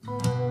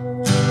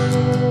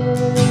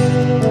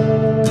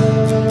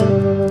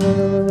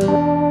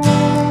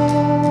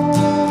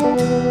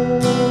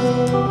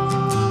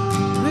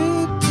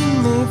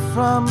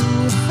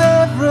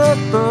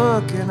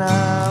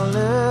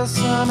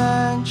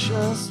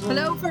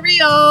for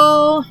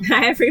real.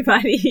 Hi,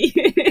 everybody.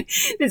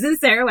 This is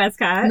Sarah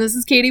Westcott. And this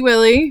is Katie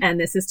Willie. And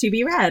this is To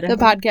Be Read, the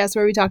podcast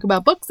where we talk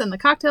about books and the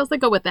cocktails that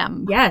go with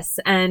them. Yes,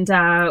 and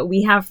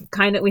we have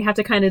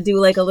to kind of do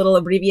like a little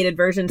abbreviated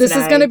version today.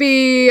 This is going to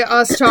be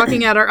us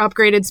talking at our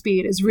upgraded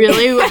speed is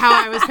really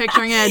how I was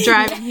picturing it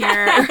driving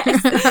here.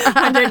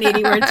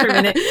 180 words per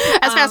minute.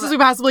 As fast as we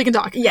possibly can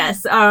talk.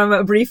 Yes.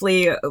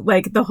 Briefly,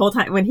 like the whole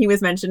time when he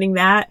was mentioning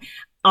that,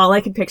 all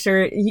I could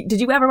picture... Did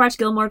you ever watch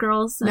Gilmore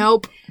Girls?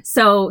 Nope.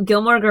 So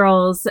Gilmore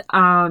Girls,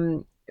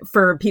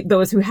 for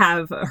those who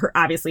have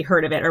obviously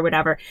heard of it or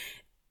whatever,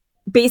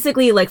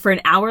 basically, like, for an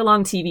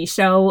hour-long TV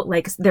show,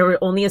 like, there were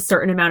only a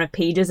certain amount of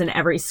pages in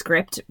every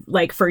script,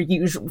 like, for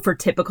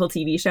typical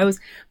TV shows.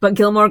 But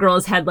Gilmore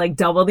Girls had, like,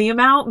 double the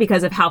amount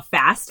because of how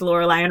fast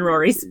Lorelai and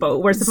Rory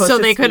were supposed to So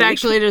they speak. could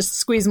actually just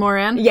squeeze more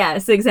in?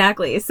 Yes,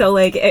 exactly. So,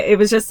 like, it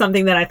was just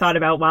something that I thought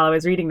about while I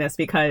was reading this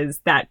because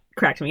that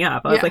cracked me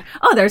up. I was like,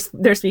 oh,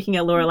 they're speaking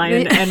at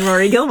Lorelai and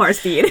Rory Gilmore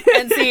speed.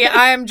 And see,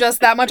 I'm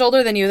just that much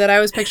older than you that I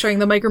was picturing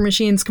the Micro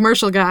Machines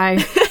commercial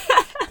guy.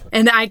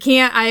 And I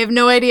have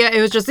no idea.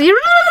 It was just... But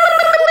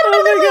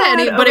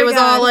it was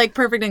all like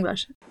perfect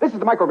English. This is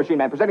the Micro Machine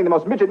Man presenting the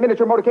most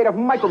miniature motorcade of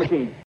Micro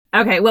Machine.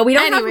 Okay, well, we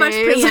don't have much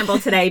preamble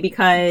today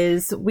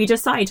because we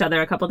just saw each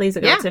other a couple days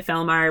ago to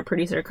film our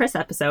Producer Chris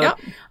episode. Yep.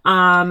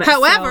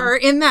 However,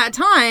 in that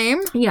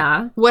time,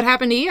 what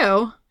happened to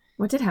you?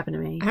 What did happen to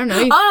me? I don't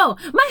know. Oh,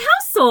 my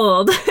house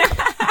sold.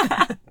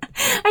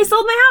 I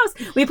sold my house.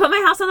 We put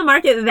my house on the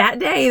market that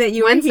day that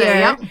you were here.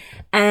 Yep.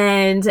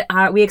 And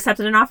we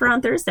accepted an offer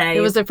on Thursday.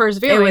 It was the first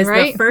viewing, right?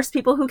 It was the first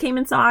people who came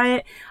and saw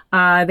it.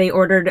 They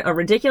offered a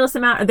ridiculous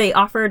amount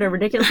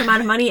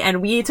of money,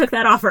 and we took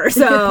that offer.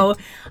 So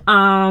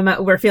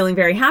we're feeling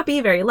very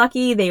happy, very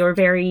lucky. They were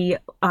they're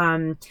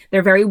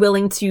very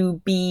willing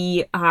to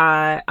be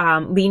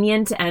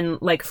lenient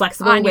and like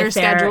flexible on with your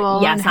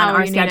schedule. Yes, on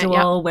our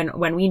schedule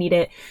when we need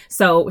it.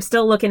 So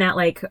still looking at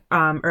like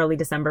early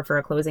December for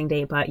a closing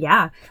date. But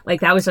yeah,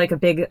 like that was like a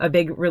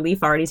big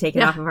relief already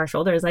taken off of our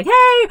shoulders. Like,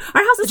 hey,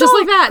 our house is just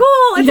sold. Like that.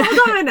 Cool, it's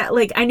all done.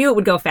 Like I knew it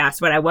would go fast,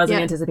 but I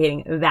wasn't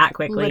anticipating that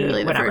quickly.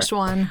 Literally the first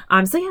one.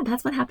 So yeah,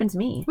 that's what happened to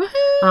me.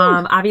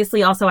 Woohoo!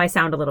 Obviously, also I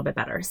sound a little bit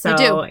better. So you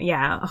do.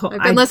 Yeah,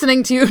 I've been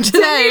listening to you today.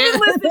 I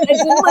didn't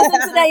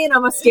listen today, and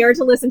I'm scared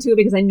to listen to it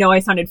because I know I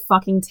sounded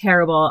fucking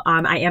terrible.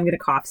 I am gonna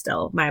cough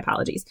still. My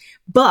apologies.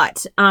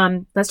 But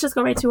let's just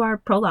go right to our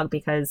prologue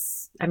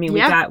because I mean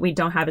we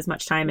don't have as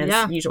much time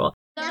as usual.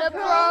 The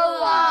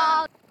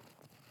prologue.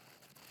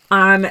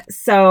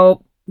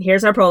 So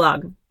here's our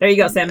prologue. There you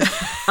go, Sim.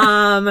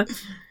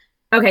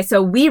 Okay,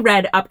 so we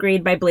read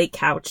Upgrade by Blake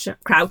Crouch.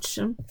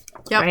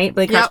 Right?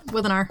 Blake Crouch. Yep,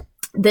 with an R.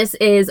 This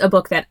is a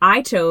book that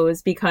I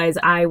chose because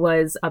I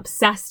was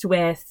obsessed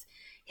with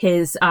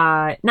his,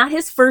 not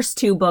his first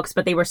two books,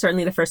 but they were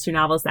certainly the first two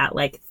novels that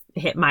like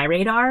hit my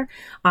radar.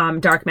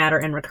 Dark Matter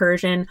and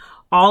Recursion.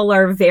 All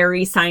are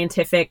very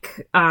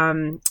scientific,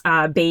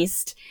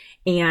 based.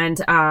 And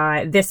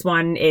this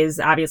one is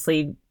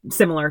obviously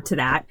similar to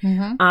that.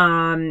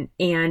 Mm-hmm.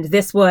 And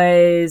this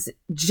was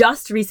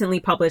just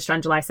recently published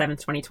on July 7th,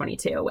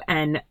 2022.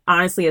 And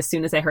honestly, as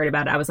soon as I heard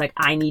about it, I was like,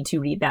 I need to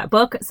read that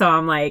book. So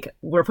I'm like,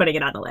 we're putting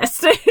it on the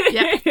list.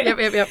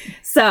 Yep.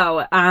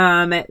 So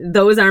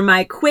those are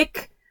my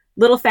quick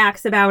little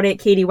facts about it.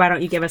 Katie, why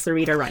don't you give us a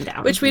reader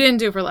rundown? Which we didn't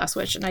do for Last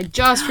Witch. And I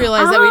just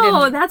realized that we didn't.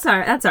 Oh, that's all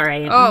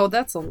right. Oh,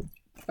 that's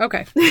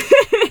okay.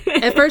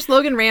 At first,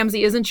 Logan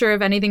Ramsey isn't sure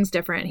if anything's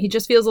different. He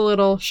just feels a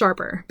little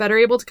sharper, better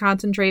able to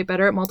concentrate,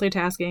 better at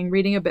multitasking,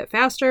 reading a bit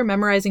faster,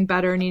 memorizing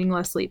better, needing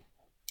less sleep.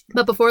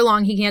 But before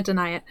long, he can't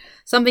deny it.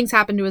 Something's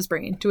happened to his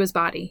brain, to his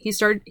body. He's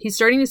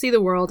starting to see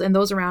the world and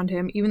those around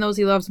him, even those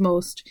he loves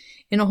most,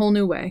 in a whole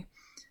new way.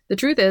 The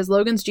truth is,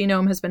 Logan's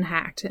genome has been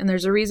hacked, and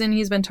there's a reason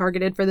he's been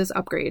targeted for this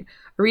upgrade,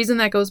 a reason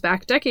that goes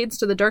back decades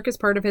to the darkest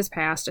part of his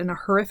past and a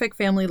horrific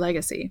family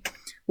legacy.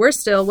 Worse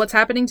still, what's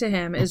happening to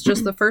him is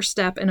just the first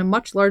step in a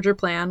much larger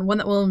plan, one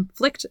that will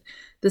inflict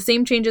the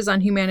same changes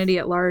on humanity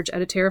at large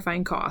at a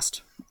terrifying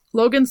cost.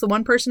 Logan's the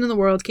one person in the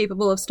world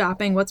capable of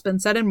stopping what's been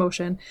set in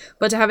motion,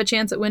 but to have a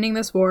chance at winning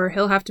this war,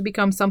 he'll have to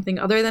become something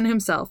other than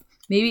himself,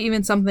 maybe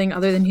even something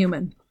other than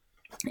human.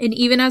 And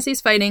even as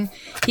he's fighting,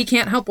 he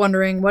can't help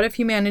wondering, what if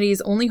humanity's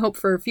only hope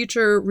for a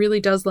future really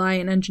does lie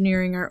in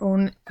engineering our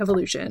own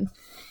evolution?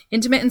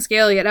 Intimate in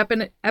scale, yet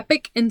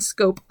epic in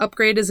scope,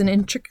 Upgrade is an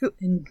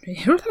intricately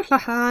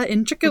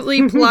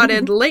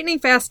plotted,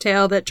 lightning-fast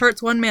tale that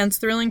charts one man's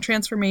thrilling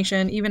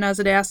transformation, even as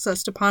it asks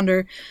us to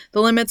ponder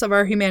the limits of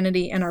our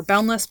humanity and our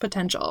boundless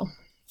potential.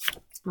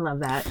 I love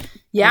that.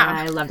 Yeah.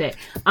 I loved it.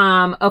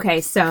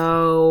 Okay,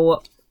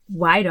 so...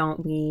 why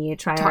don't we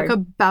talk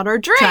about our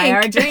drink? Try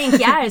our drink,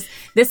 yes.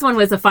 This one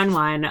was a fun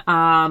one.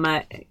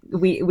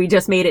 We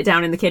just made it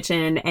down in the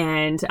kitchen,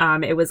 and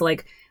it was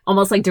like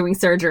almost like doing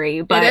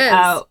surgery.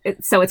 But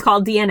so it's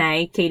called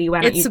DNA. Katie,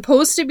 why don't you? It's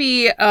supposed to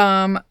be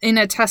in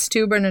a test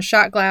tube or in a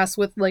shot glass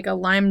with like a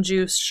lime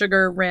juice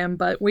sugar rim,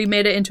 but we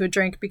made it into a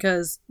drink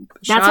because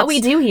that's what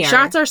we do here.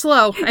 Shots are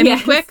slow. I mean,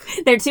 quick.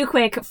 They're too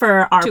quick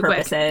for our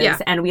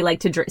purposes, and we like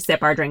to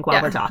sip our drink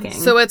while we're talking.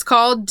 So it's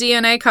called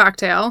DNA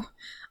Cocktail.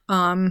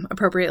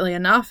 appropriately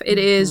enough. It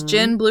is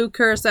gin, blue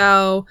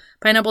curacao,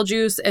 pineapple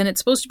juice, and it's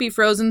supposed to be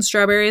frozen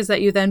strawberries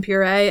that you then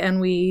puree,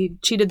 and we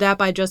cheated that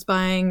by just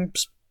buying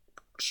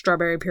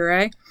strawberry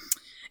puree.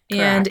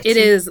 And it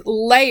is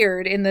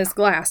layered in this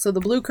glass. So the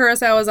blue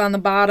curacao is on the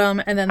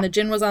bottom, and then the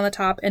gin was on the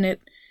top, and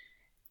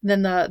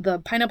then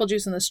the pineapple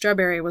juice and the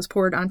strawberry was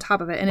poured on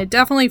top of it. And it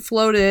definitely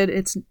floated.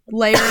 It's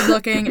layered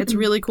looking. It's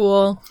really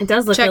cool. It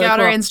does look Check really out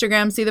cool. our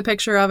Instagram. See the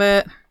picture of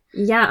it.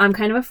 Yeah, I'm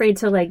kind of afraid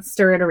to like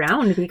stir it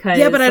around because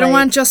Yeah, but I don't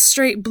want just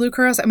straight blue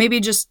curacao. Maybe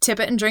just tip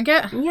it and drink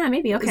it. Yeah,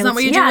 maybe. Okay. Is that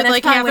what you do with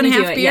like half and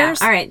half beers? Yeah.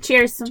 All right.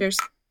 Cheers. Cheers.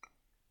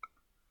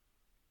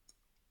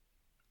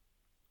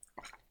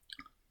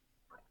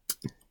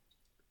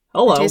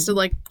 Hello. It tasted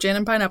like gin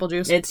and pineapple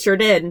juice. It sure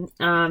did.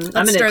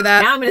 Let's stir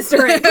that. Now I'm going to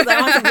stir it because I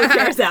want some blue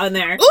curacao in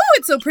there. Ooh,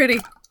 it's so pretty.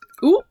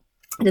 Ooh.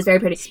 It is very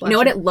pretty. Splashing. You know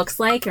what it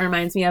looks like? It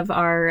reminds me of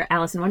our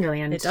Alice in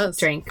Wonderland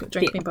drink.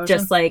 Drinking potion.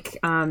 Just like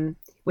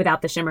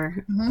without the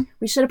shimmer. Mm-hmm.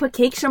 We should have put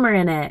cake shimmer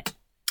in it.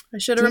 I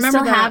should have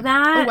remembered still that. have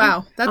that? Oh,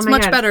 wow. That's Oh my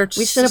much God. better.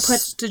 We should have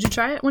put... Did you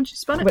try it when you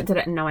spun it? What did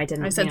I... No, I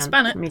didn't. I said Hang on.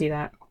 spun it. Let me do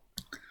that.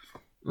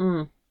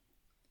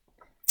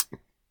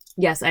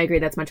 Yes, I agree.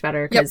 That's much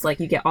better because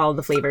like you get all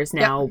the flavors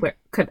now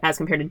as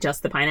compared to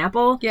just the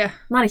pineapple. Yeah. I'm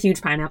not a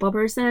huge pineapple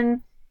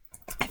person.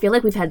 I feel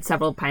like we've had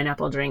several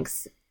pineapple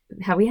drinks.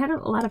 Have we had a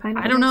lot of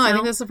pineapple? I don't know. drinks? I No?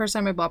 think this is the first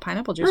time I bought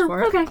pineapple juice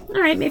for it. Okay.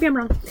 All right. Maybe I'm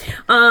wrong.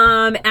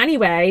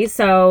 Anyway,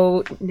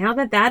 so now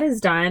that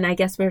is done, I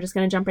guess we're just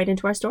going to jump right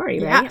into our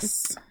story, right?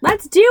 Yes.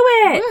 Let's do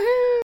it.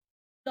 Woohoo!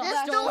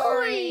 The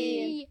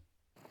story.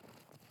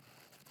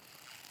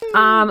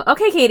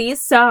 Okay, Katie.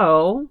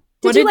 So,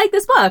 did you like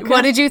this book?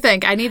 What did you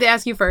think? I need to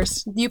ask you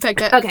first. You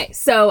picked it. Okay,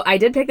 so I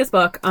did pick this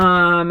book,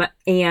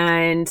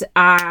 and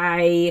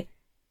I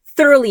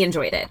thoroughly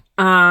enjoyed it.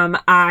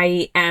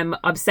 I am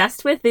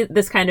obsessed with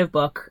this kind of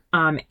book.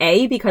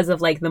 A, because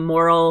of like the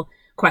moral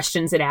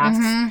questions it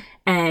asks,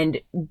 and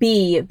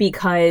B,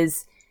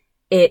 because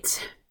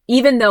it,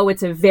 even though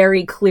it's a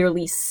very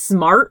clearly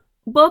smart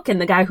book, and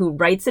the guy who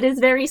writes it is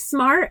very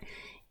smart,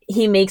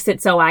 he makes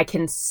it so I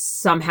can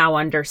somehow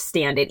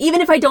understand it.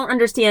 Even if I don't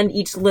understand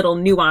each little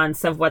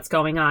nuance of what's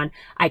going on,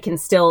 I can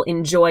still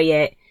enjoy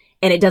it,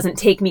 and it doesn't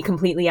take me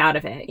completely out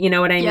of it. You know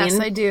what I mean? Yes,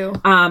 I do.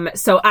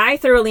 So I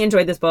thoroughly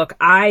enjoyed this book.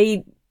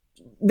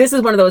 This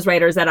is one of those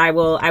writers that I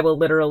will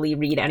literally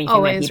read anything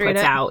Always that he read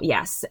puts it. out.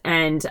 Yes.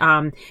 And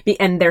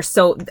they're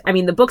so, I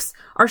mean, the books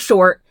are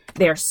short.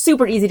 They're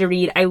super easy to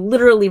read. I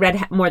literally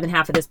read more than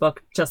half of this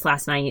book just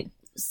last night,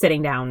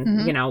 sitting down,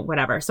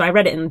 whatever. So I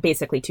read it in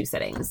basically 2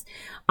 sittings.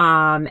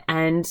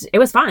 And it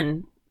was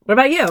fun. What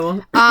about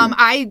you?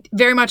 I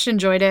very much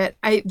enjoyed it.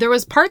 There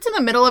was parts in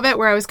the middle of it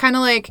where I was kind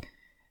of like,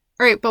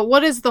 all right, but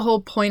what is the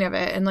whole point of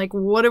it? And like,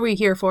 what are we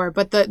here for?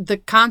 But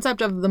the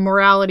concept of the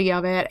morality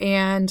of it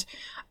and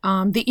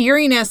the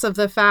eeriness of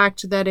the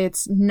fact that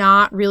it's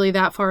not really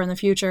that far in the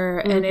future,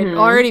 and it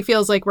already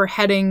feels like we're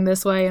heading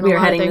this way. And We're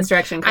heading this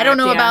direction. I don't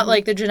know correct, about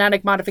like the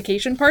genetic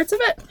modification parts of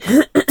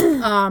it.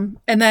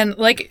 And then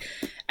like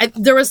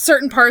there was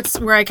certain parts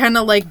where I kind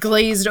of like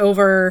glazed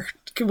over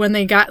when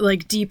they got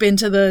like deep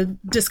into the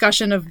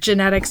discussion of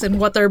genetics and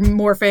what they're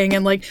morphing,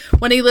 and like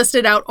when he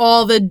listed out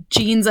all the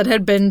genes that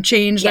had been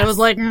changed, I was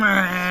like,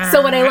 meh.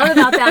 So what I love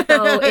about that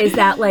though is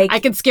that like I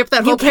can skip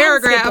that whole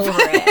paragraph. Skip over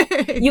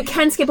it. You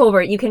can skip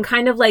over it. You can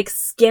kind of like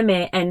skim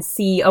it and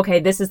see, okay,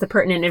 this is the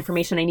pertinent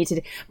information I need to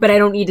do, but I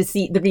don't need to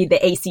read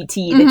the ACT,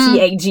 the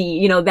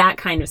TAG, that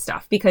kind of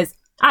stuff, because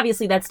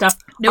obviously that stuff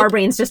our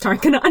brains just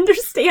aren't going to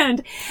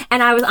understand.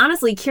 And I was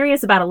honestly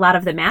curious about a lot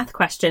of the math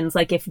questions,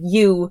 like if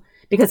you,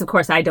 because of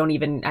course I don't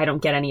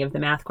get any of the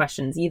math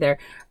questions either,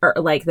 or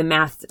like the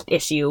math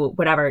issue,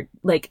 whatever.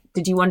 Like,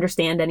 did you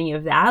understand any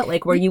of that?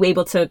 Like, were you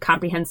able to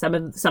comprehend some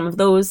of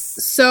those?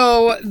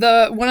 So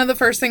one of the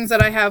first things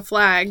that I have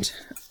flagged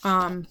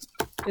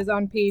is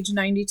on page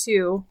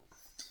 92,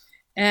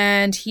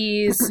 and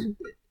he's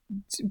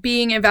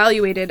being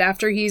evaluated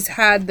after he's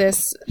had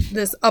this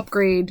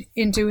upgrade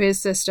into his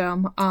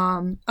system.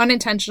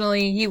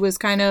 Unintentionally, he was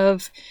kind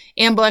of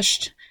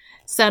ambushed,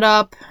 set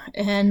up,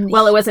 and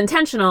well, it was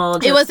intentional.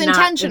 It was not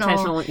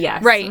intentional,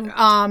 yes, right.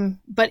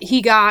 But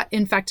he got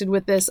infected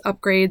with this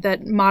upgrade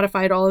that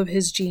modified all of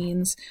his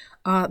genes.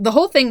 The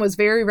whole thing was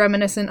very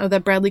reminiscent of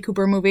that Bradley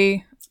Cooper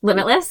movie,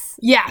 Limitless.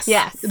 Yes,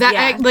 that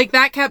yeah.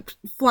 that kept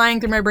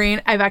flying through my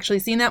brain. I've actually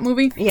seen that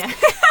movie. Yeah.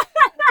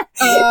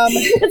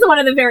 It's one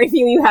of the very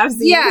few you have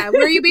seen. Yeah,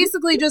 where you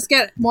basically just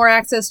get more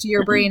access to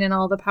your brain and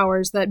all the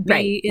powers that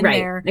be in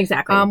there.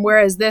 Exactly.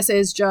 Whereas this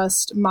is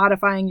just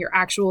modifying your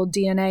actual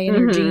DNA and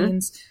your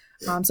genes.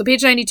 So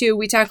page 92,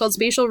 we tackled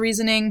spatial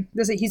reasoning.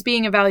 He's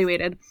being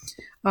evaluated.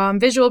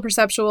 Visual,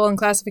 perceptual, and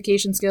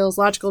classification skills,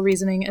 logical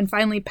reasoning, and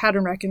finally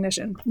pattern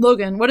recognition.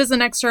 Logan, what is the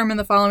next term in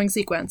the following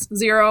sequence?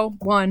 0,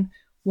 1,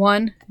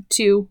 1,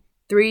 2,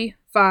 3,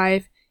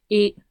 5,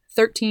 8,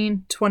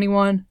 13,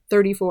 21,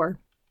 34.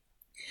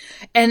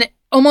 And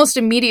almost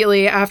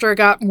immediately after it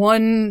got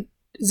 1,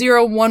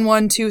 0, 1,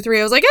 1, 2, 3,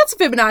 I was like, that's a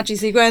Fibonacci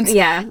sequence.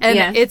 Yeah.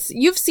 And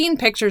you've seen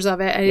pictures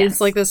of it, and Yes.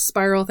 it's like this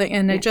spiral thing,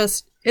 and it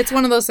just, It's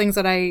one of those things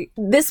that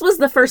This was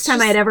the first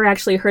time I'd ever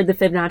actually heard the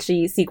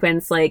Fibonacci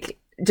sequence, like,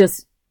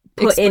 just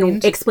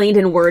explained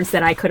in words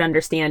that I could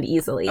understand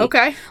easily.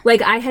 Okay.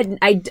 Like,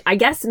 I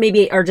guess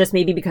maybe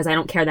because I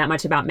don't care that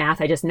much about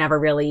math, I just never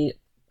really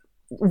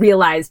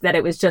realized that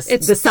it was just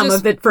the sum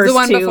of the first the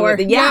one two. Before.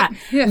 Yeah.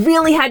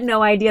 Really had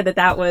no idea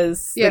that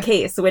was the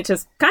case, which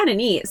is kind of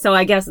neat. So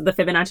I guess the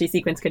Fibonacci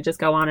sequence could just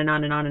go on and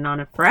on and on and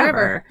on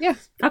forever. Yeah.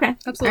 Okay.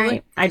 Absolutely.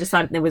 Right. I just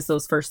thought it was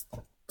those first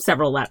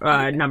several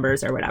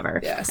numbers or whatever.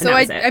 Yeah. So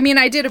I mean,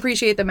 I did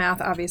appreciate the math,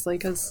 obviously,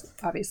 because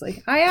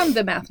obviously I am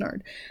the math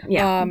nerd.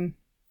 Yeah.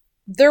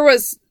 There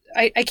was,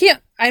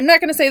 I'm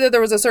not going to say that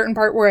there was a certain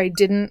part where I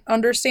didn't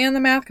understand the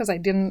math, because I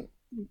didn't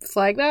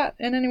flag that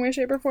in any way,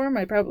 shape, or form.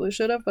 I probably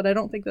should have, but I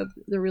don't think that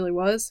there really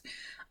was.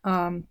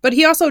 But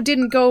he also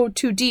didn't go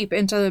too deep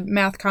into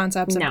math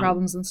concepts and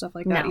problems and stuff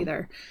like that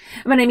either.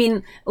 But I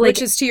mean, like,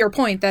 which is to your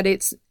point, that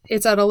it's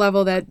at a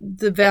level that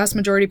the vast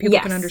majority of people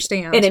can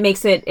understand. And it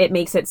makes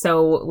it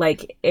so,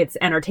 like, it's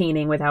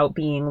entertaining without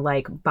being,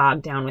 like,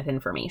 bogged down with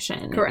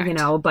information. Correct. You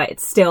know, but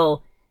it's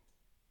still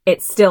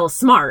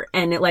smart,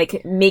 and it,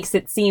 like, makes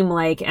it seem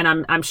like, and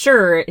I'm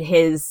sure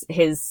his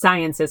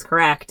science is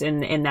correct,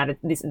 and that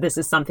this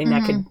is something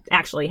that could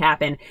actually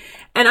happen.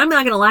 And I'm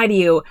not gonna lie to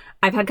you,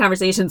 I've had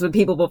conversations with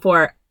people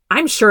before.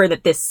 I'm sure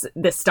that this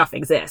stuff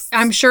exists.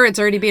 I'm sure it's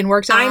already being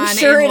worked on. I'm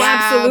sure it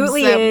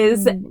absolutely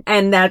is,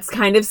 and that's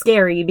kind of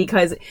scary,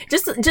 because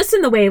just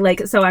in the way,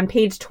 like, so on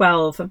page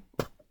 12,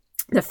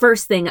 the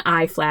first thing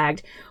I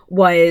flagged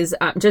was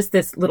just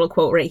this little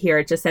quote right here.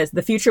 It just says,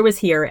 "The future was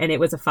here and it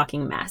was a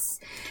fucking mess."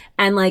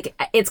 And, like,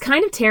 it's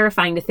kind of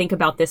terrifying to think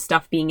about this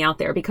stuff being out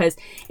there, because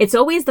it's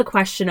always the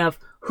question of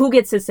who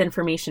gets this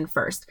information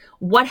first.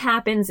 What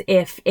happens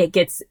if it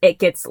gets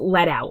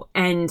let out?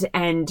 And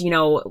you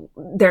know,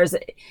 there's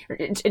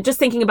just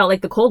thinking about,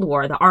 like, the Cold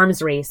War, the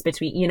arms race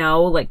between, you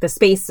know, like the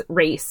space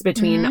race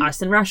between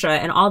us and Russia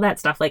and all that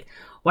stuff. Like,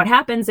 what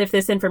happens if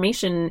this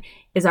information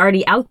is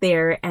already out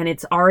there and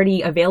it's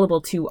already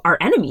available to our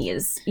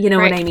enemies? You know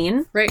what I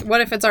mean? Right.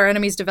 What if it's our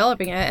enemies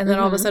developing it, and then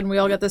all of a sudden we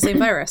all get the same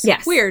virus?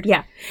 Yes. Weird.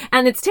 Yeah.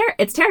 And it's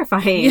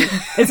terrifying.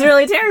 It's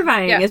really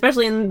terrifying,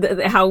 especially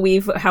in how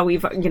we've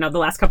you know, the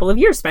last couple of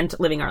years spent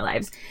living our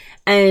lives.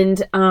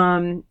 And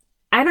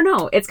I don't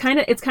know. It's kind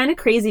of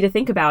crazy to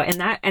think about,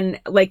 and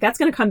like, that's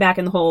going to come back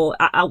in the whole.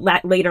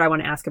 Later, I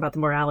want to ask about the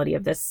morality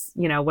of this,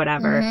 you know,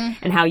 whatever,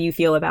 and how you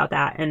feel about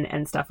that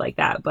and stuff like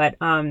that. But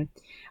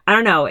I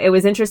don't know. It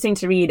was interesting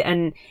to read,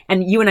 and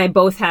you and I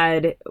both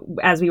had,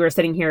 as we were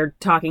sitting here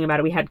talking about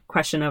it, we had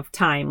question of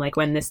time, like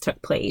when this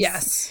took place.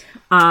 Yes.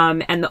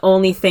 And the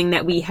only thing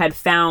that we had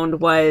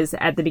found was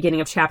at the beginning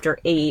of chapter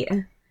 8.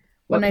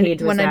 What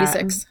page was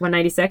 196. that?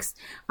 196.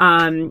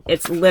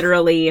 It's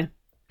literally.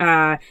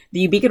 The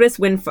ubiquitous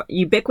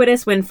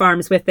wind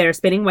farms with their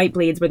spinning white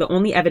blades were the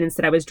only evidence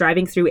that I was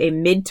driving through a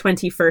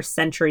mid-21st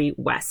century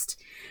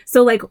West.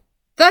 So, like,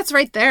 that's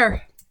right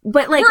there.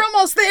 But, like, we're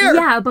almost there.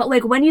 Yeah, but,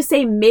 like, when you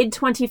say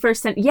mid-21st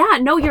century, yeah,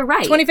 no, you're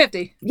right.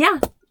 2050. Yeah,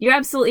 you're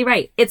absolutely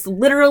right. It's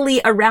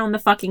literally around the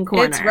fucking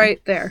corner. It's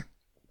right there.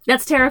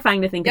 That's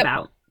terrifying to think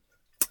about.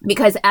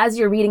 Because as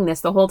you're reading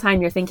this, the whole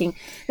time you're thinking,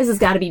 this has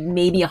got to be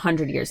maybe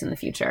 100 years in the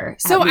future.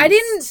 So I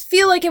didn't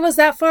feel like it was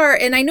that far.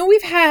 And I know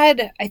we've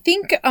had, I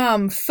think,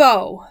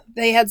 Foe.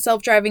 They had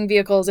self-driving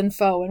vehicles in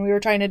Foe, and we were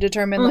trying to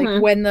determine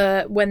like when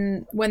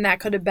that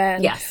could have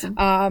been. Yes.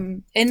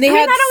 And they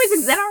had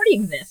that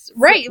already exists.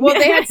 Right. Well,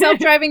 they had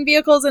self-driving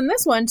vehicles in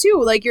this one too.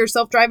 Like your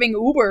self-driving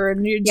Uber,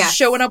 and you're just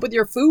showing up with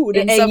your food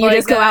and stuff you like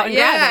just go that. out and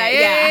grab it.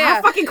 Yeah.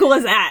 How fucking cool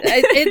is that?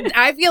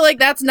 I feel like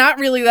that's not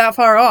really that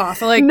far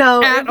off. Like,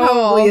 no, at it probably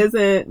all.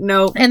 Isn't.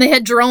 No. And they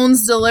had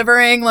drones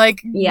delivering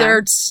like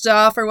their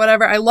stuff or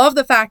whatever. I love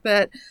the fact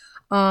that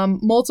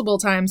multiple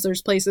times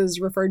there's places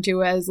referred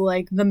to as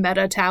like the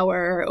meta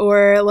tower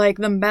or like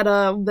the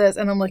meta this,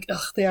 and I'm like,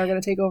 ugh, they are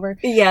going to take over.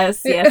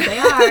 Yes, they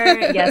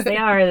are. Yes, they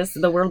are.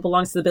 The world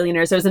belongs to the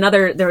billionaires.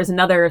 There was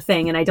another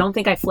thing, and I don't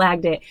think I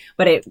flagged it,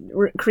 but it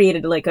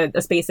created like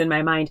a space in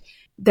my mind.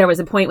 There was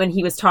a point when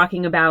he was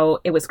talking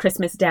about, it was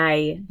Christmas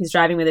Day. He's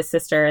driving with his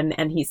sister,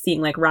 and he's seeing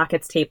like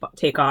rockets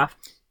take off.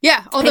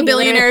 Yeah, all the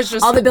billionaires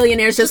just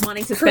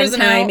wanting to spend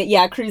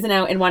time, cruising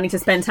out and wanting to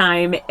spend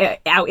time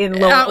out in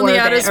low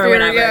orbit or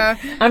whatever. Yeah.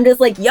 I'm just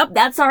like, yep,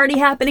 that's already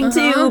happening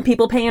too.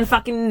 People paying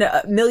fucking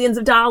millions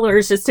of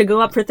dollars just to go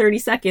up for 30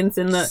 seconds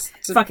in the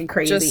fucking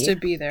crazy. Just to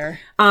be there.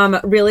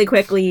 Really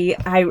quickly,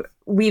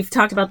 we've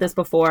talked about this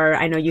before.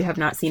 I know you have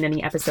not seen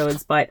any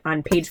episodes, but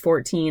on page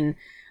 14,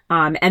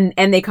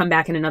 and they come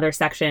back in another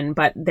section,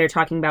 but they're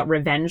talking about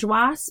revenge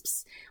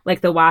wasps,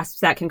 like the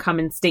wasps that can come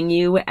and sting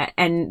you,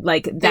 and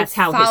like that's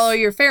how follow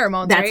your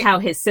pheromones. That's right? how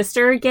his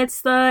sister gets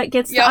the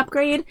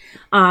upgrade.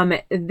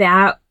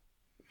 That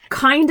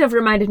kind of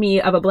reminded me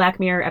of a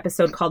Black Mirror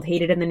episode called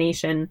 "Hated in the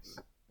Nation,"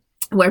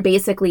 where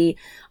basically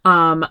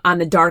on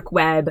the dark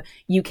web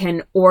you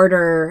can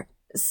order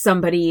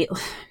somebody.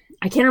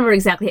 I can't remember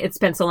exactly. It's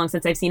been so long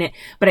since I've seen it,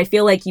 but I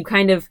feel like you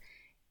kind of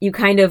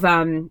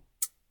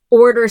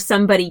order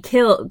somebody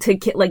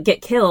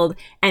get killed,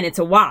 and it's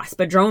a wasp,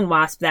 a drone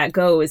wasp that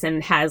goes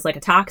and has like a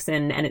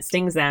toxin and it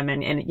stings them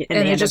and they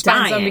end just up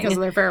finds them dying because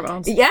of their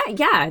pheromones.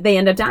 Yeah, they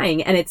end up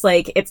dying, and it's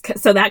like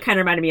so that kind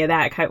of reminded me of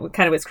that. Kind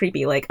of was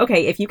creepy. Like,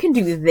 okay, if you can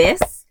do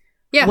this,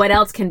 what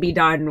else can be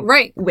done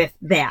with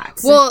that?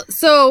 Well,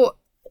 so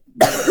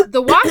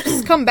the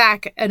wasps come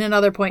back at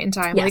another point in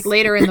time, like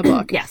later in the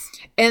book. Yes.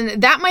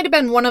 And that might have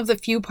been one of the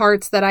few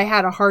parts that I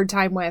had a hard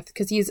time with,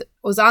 because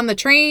was on the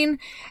train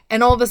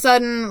and all of a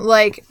sudden,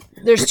 like,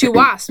 there's 2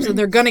 wasps and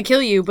they're gonna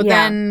kill you, but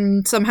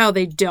then somehow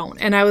they don't.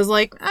 And I was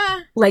like,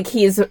 Like,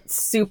 he's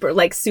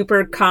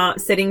super calm,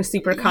 sitting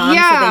super calm,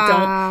 so they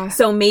don't.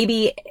 So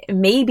maybe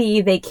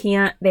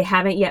they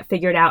haven't yet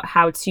figured out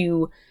how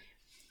to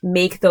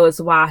make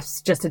those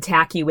wasps just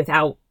attack you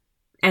without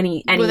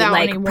any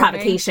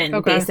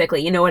provocation,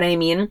 basically. You know what I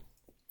mean?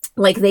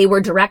 Like, they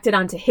were directed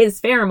onto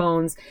his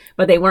pheromones,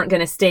 but they weren't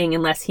going to sting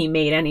unless he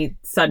made any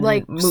sudden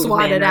movement.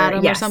 Swatted at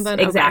him or something?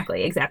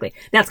 Exactly.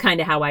 That's kind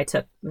of how I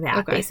took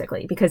that,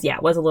 basically. Because,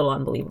 it was a little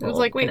unbelievable. I was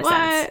like, wait, what?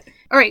 Sense.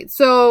 All right,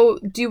 so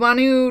do you want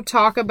to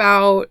talk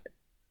about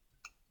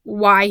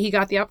why he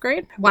got the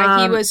upgrade?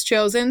 Why he was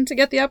chosen to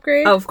get the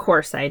upgrade? Of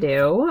course I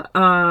do.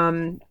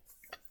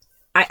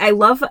 I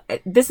love...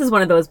 This is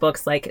one of those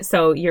books, like,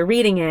 so you're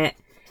reading it,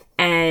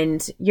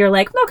 and you're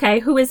like, okay,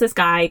 who is this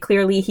guy?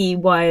 Clearly he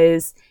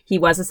was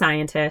a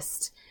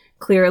scientist.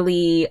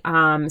 Clearly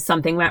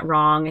something went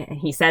wrong.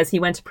 He says he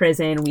went to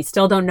prison. We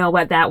still don't know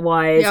what that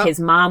was. Yep. His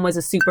mom was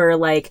a super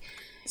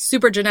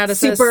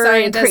geneticist,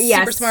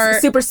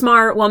 scientist, super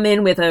smart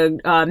woman with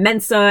a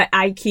Mensa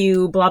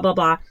IQ, blah, blah,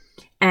 blah.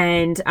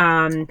 And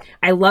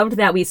I loved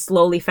that we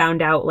slowly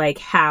found out, like,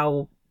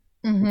 how...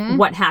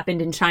 what happened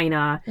in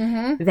China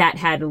that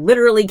had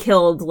literally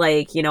killed,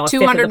 like, a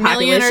fifth of the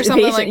population or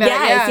something like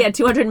that. Yes,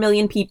 200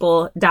 million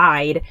people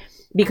died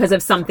because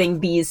of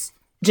something these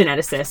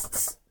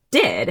geneticists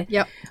did.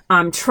 Yep.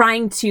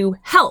 Trying to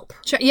help.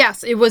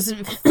 Yes, it was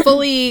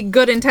fully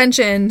good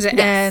intentioned. Yes.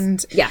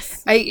 And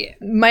yes,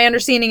 my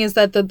understanding is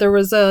that there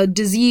was a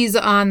disease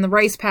on the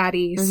rice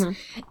paddies,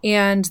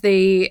 and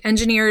they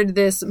engineered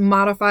this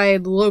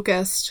modified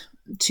locust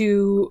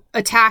to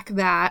attack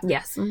that.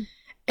 Yes.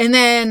 And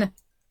then,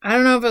 I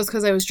don't know if it was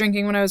because I was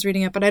drinking when I was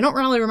reading it, but I don't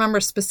really remember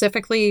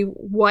specifically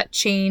what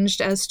changed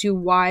as to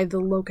why the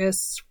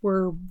locusts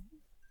were...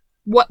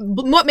 What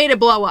made it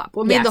blow up?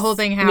 What made the whole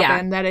thing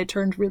happen that it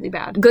turned really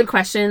bad? Good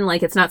question.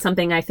 Like, it's not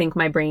something I think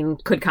my brain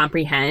could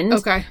comprehend.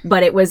 Okay.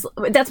 But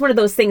that's one of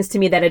those things to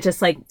me that it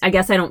just, like, I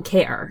guess I don't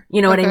care.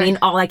 You know what I mean?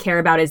 All I care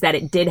about is that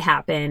it did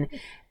happen.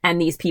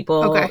 And these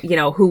people,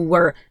 who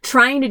were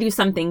trying to do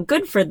something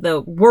good for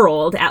the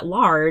world at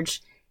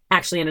large...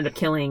 actually ended up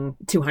killing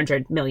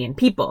 200 million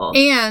people.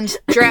 And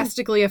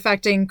drastically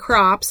affecting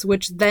crops,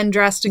 which then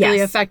drastically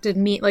affected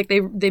meat. Like,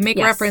 they make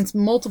reference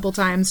multiple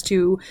times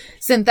to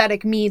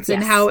synthetic meats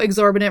and how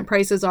exorbitant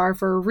prices are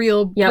for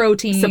real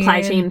protein.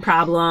 Supply chain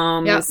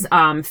problems,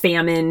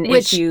 famine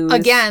issues.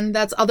 Again,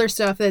 that's other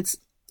stuff that's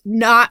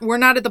we're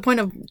not at the point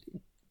of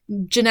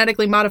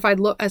genetically modified,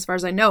 as far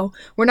as I know,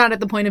 we're not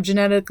at the point of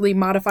genetically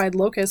modified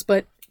locusts,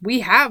 but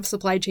we have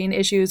supply chain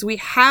issues. We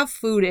have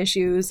food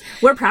issues.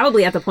 We're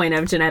probably at the point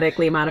of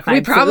genetically modified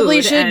We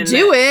probably should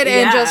do it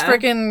and just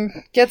freaking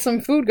get some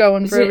food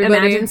going for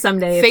everybody. Imagine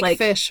someday fake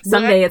fish.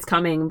 Someday it's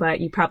coming, but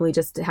you probably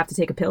just have to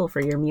take a pill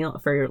for your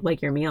meal,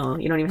 your meal.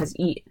 You don't even have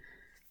to eat.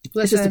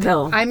 Listen, it's just a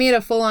pill. I made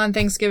a full-on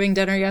Thanksgiving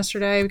dinner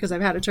yesterday because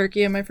I've had a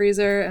turkey in my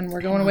freezer and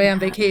we're going away on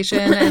vacation.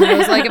 And I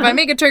was like, if I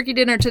make a turkey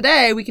dinner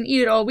today, we can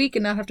eat it all week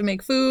and not have to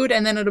make food,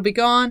 and then it'll be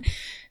gone.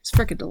 It's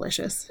freaking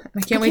delicious.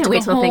 I can't wait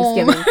till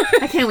Thanksgiving.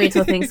 I can't wait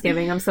till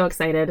Thanksgiving. I'm so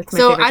excited. It's my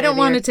favorite I don't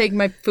want to take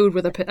my food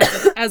with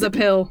as a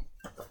pill.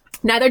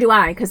 Neither do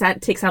I, because that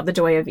takes out the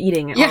joy of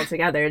eating it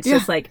altogether. It's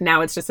just like,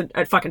 now it's just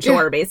a fucking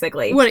chore,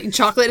 basically. What,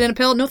 chocolate in a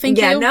pill? No, thank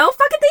you. Yeah, no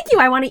fucking thank you.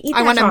 I want to eat that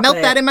I want to melt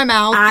that in my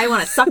mouth. I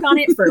want to suck on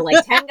it for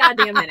like 10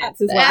 goddamn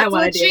minutes is what I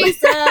want to do. She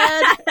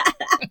said.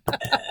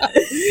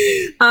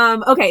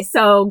 Okay,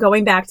 so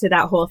going back to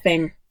that whole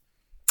thing,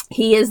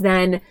 he is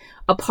then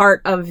a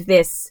part of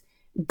this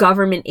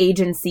government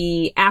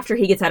agency after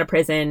he gets out of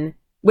prison,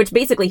 which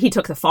basically he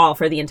took the fall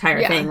for the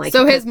entire thing. Like,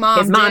 so his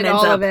mom did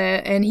all of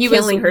it, and he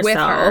was killing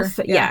herself. With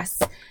her. Yes.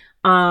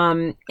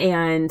 And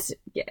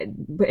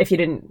if you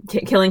didn't,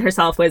 killing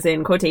herself was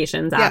in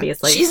quotations,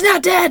 obviously. She's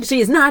not dead.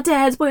 She's not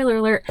dead. Spoiler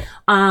alert.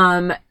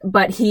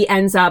 But he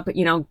ends up,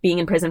 being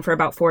in prison for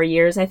about 4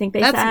 years, I think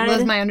said.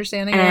 That's my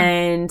understanding.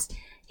 And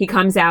he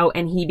comes out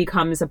and he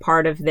becomes a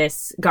part of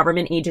this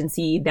government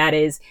agency that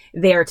is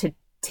there to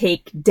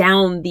take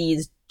down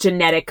these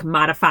genetic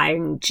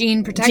modifying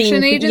gene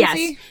protection agency.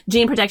 Yes,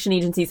 gene protection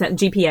agency,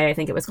 GPA, I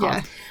think it was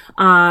called.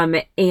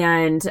 Yeah.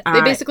 And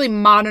they basically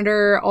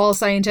monitor all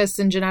scientists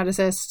and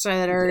geneticists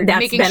that are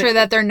making sure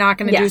that they're not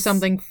going to do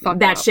something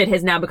fucked that up. Shit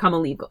has now become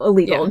illegal.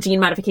 Yeah.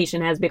 Gene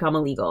modification has become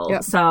illegal.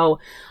 Yeah. So,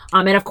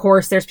 and of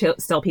course, there's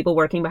still people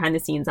working behind the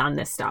scenes on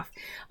this stuff.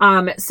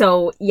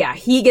 So yeah,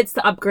 he gets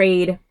the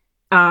upgrade.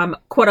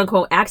 Quote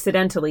unquote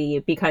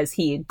accidentally, because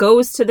he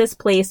goes to this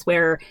place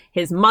where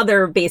his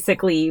mother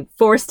basically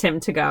forced him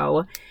to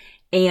go,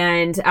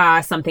 and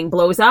something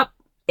blows up.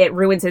 It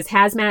ruins his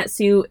hazmat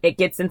suit. It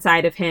gets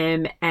inside of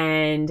him.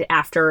 And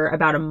after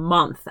about a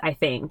month, I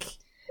think,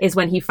 is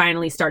when he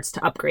finally starts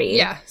to upgrade.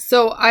 Yeah.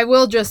 So I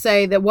will just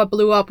say that what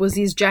blew up was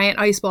these giant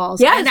ice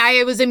balls. Yes. And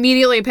I was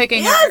immediately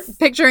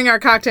picturing our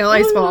cocktail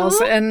ice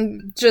balls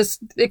and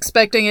just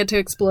expecting it to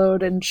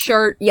explode and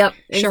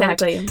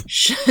Exactly.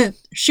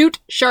 shoot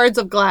shards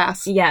of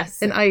glass.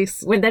 Yes. And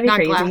ice. Wouldn't that be Not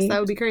crazy? glass. That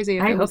would be crazy.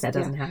 I hope that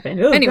doesn't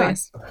happen. Oh,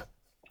 anyways. God.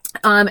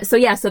 So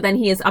then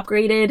he is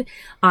upgraded.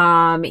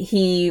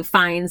 He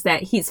finds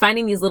that he's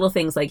finding these little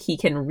things, like he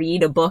can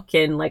read a book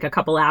in like a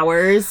couple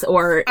hours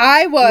or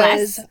I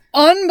was less.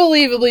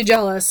 unbelievably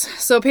jealous.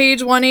 So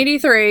page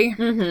 183.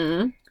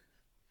 Mm-hmm.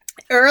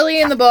 Early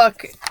in the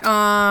book,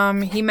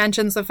 he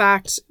mentions the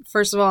fact,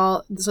 first of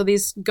all, so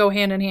these go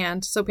hand in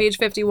hand. So page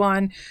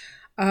 51,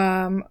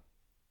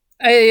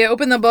 I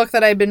opened the book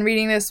that I'd been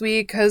reading this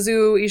week,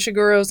 Kazuo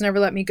Ishiguro's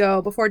Never Let Me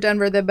Go. Before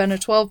Denver, there'd been a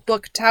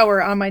 12-book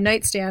tower on my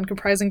nightstand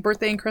comprising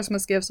birthday and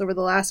Christmas gifts over the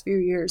last few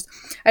years.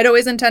 I'd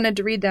always intended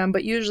to read them,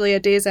 but usually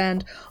at day's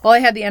end, all I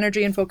had the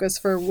energy and focus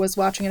for was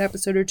watching an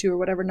episode or two or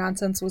whatever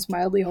nonsense was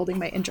mildly holding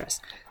my interest.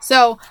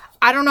 So,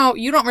 I don't know,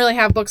 you don't really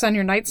have books on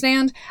your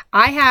nightstand.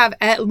 I have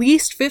at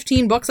least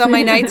 15 books on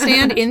my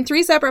nightstand in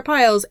 3 separate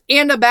piles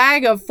and a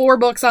bag of 4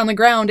 books on the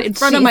ground in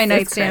front of my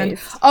nightstand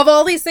of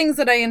all these things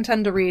that I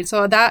intend to read.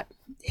 So that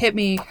hit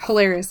me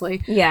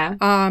hilariously. Yeah.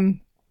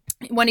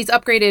 When he's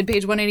upgraded,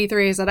 page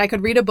 183 is that I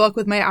could read a book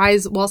with my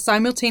eyes while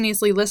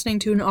simultaneously listening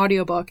to an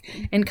audiobook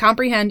and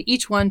comprehend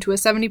each one to a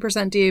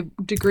 70%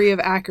 degree of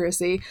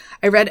accuracy.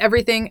 I read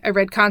everything. I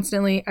read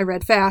constantly. I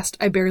read fast.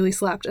 I barely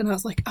slept. And I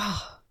was like,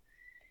 oh,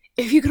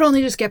 if you could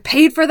only just get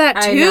paid for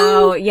that too. I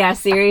know. Yeah,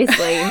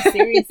 seriously.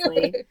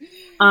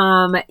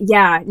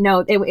 Yeah,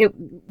 no, it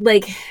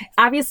like,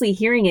 obviously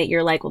hearing it,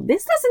 you're like, well,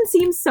 this doesn't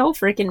seem so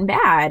freaking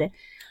bad.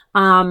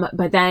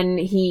 But then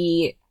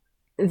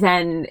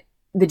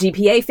the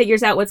GPA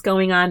figures out what's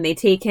going on. They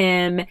take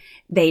him.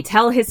 They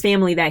tell his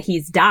family that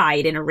he's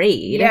died in a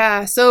raid.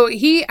 Yeah. So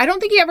I don't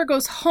think he ever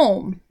goes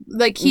home.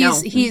 Like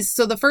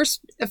so the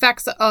first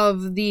effects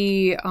of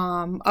the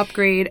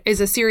upgrade is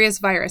a serious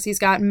virus. He's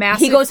got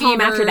massive He goes fevers.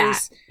 home after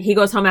that. He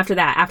goes home after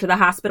that. After the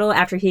hospital,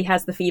 after he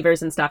has the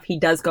fevers and stuff, he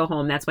does go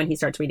home. That's when he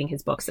starts reading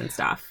his books and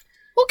stuff.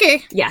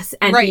 Okay. Yes.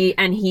 And right.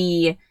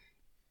 he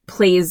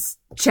plays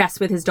chess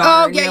with his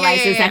daughter and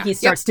realizes that he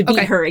starts to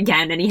beat her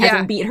again, and he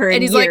hasn't beat her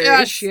in years. And he's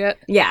like, oh, shit.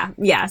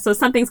 Yeah. So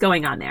something's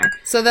going on there.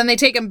 So then they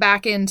take him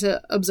back in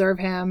to observe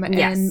him,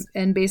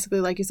 and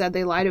basically, like you said,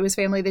 they lie to his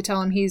family. They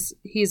tell him he's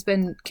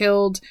been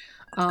killed,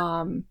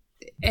 and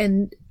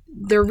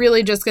they're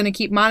really just going to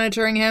keep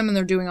monitoring him, and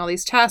they're doing all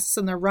these tests,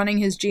 and they're running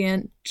his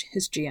DNA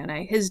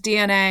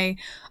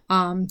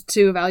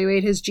to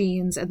evaluate his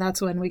genes, and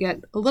that's when we get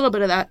a little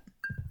bit of that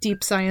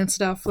deep science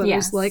stuff that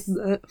was like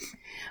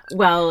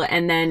well,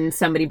 and then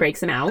somebody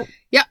breaks him out.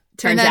 Yep.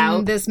 Turns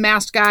out this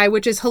masked guy,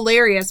 which is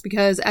hilarious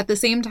because at the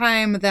same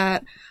time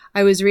that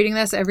I was reading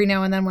this, every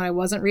now and then when I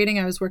wasn't reading,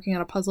 I was working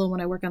on a puzzle.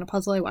 When I work on a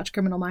puzzle, I watch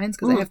Criminal Minds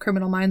because I have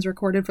Criminal Minds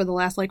recorded for the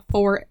last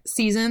 4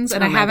 seasons,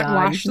 and I haven't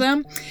watched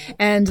them.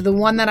 And the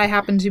one that I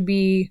happened to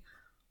be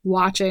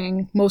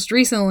watching most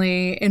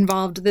recently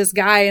involved this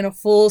guy in a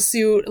full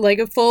suit, like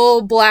a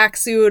full black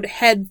suit,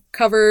 head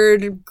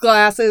covered,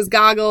 glasses,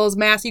 goggles,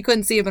 mask. You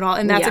couldn't see him at all.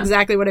 And that's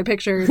exactly what I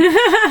pictured.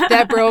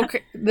 That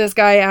broke this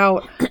guy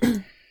out.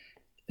 And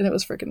it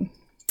was freaking.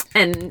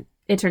 And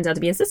it turns out to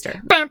be his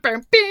sister.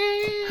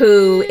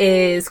 Who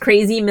is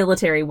crazy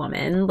military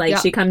woman. Like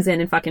she comes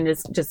in and fucking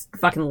just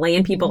fucking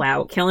laying people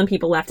out, killing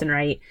people left and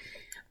right.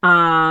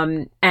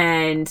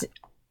 And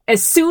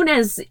as soon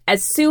as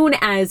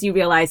you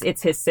realize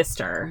it's his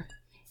sister,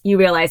 you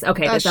realize,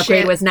 okay, this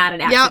upgrade was not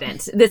an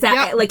accident.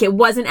 Like, it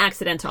wasn't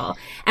accidental.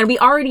 And we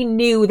already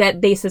knew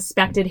that they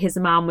suspected his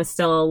mom was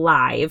still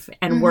alive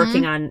and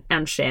working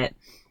on shit.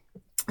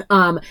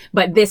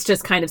 But this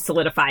just kind of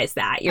solidifies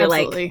that. You're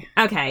like,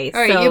 okay, all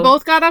right, you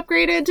both got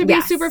upgraded to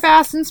be super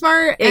fast and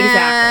smart. Exactly.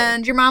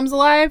 And your mom's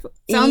alive.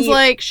 Sounds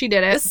like she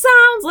did it.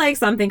 Sounds like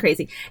something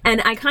crazy.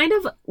 And I kind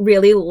of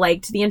really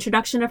liked the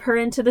introduction of her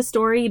into the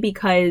story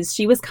because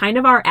she was kind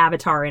of our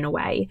avatar in a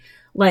way.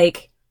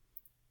 Like,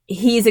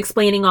 he's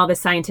explaining all the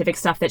scientific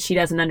stuff that she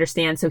doesn't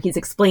understand, so he's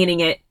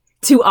explaining it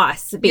to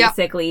us,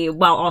 basically,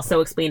 while also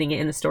explaining it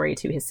in the story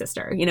to his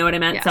sister. You know what I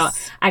meant? Yes. So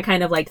I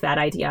kind of liked that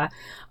idea.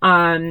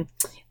 There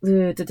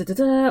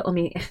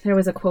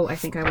was a quote I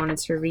think I wanted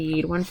to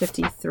read.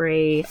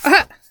 153.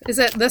 Is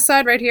it this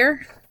side right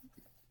here?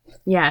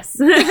 Yes.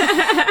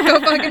 Go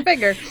fucking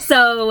figure.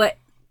 So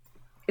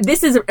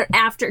this is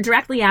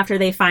directly after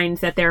they find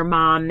that their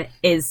mom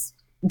is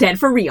dead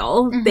for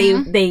real.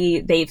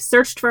 They've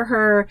searched for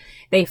her.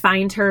 They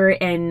find her,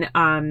 and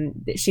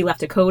she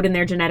left a code in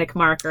their genetic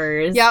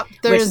markers. Yep.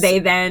 There's which they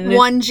then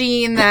one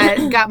gene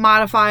that got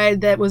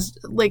modified that was,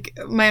 like,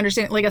 my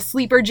understanding, like a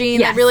sleeper gene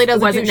that really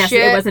doesn't do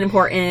shit. It wasn't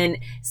important.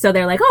 So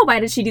they're like, oh,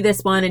 why did she do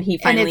this one? And he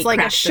finally and it's like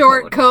a cracked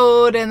short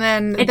code, and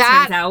then it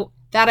turns out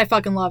That I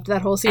fucking loved.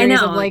 That whole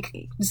series of like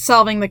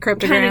solving the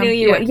cryptogram. Kind of knew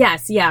you would.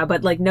 Yes, yeah,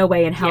 but like no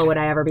way in hell would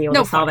I ever be able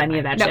to solve any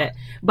of that shit.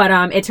 But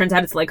it turns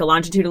out it's like a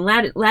longitude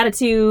and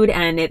latitude,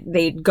 and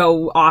they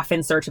go off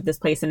in search of this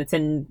place, and it's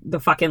in the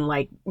fucking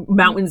like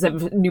mountains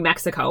of New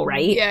Mexico,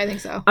 right? Yeah, I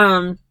think so.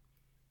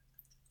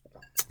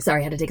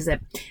 Sorry, I had to take a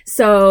sip.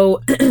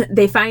 So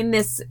they find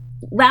this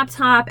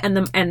laptop,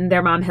 and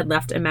their mom had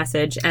left a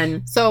message,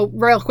 and so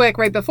real quick,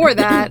 right before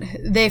that,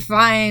 they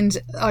find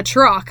a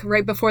truck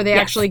right before they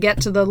actually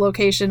get to the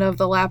location of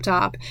the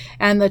laptop,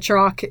 and the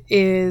truck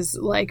is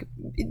like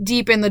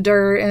deep in the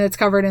dirt and it's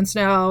covered in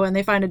snow, and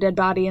they find a dead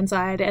body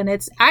inside, and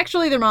it's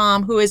actually their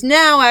mom, who is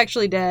now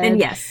actually dead. And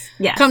yes,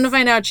 come to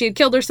find out she had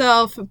killed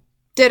herself.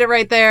 Did it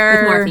right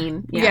there. With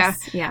morphine.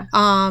 Yes. Yeah.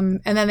 And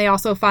then they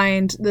also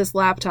find this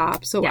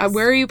laptop. So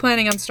where are you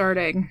planning on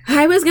starting?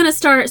 I was going to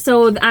start,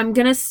 so I'm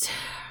going to...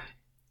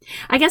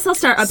 I guess I'll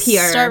start up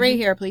here. Start right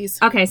here, please.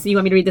 Okay, so you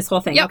want me to read this whole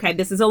thing? Yep. Okay,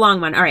 this is a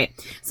long one. All right.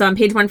 So on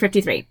page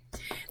 153.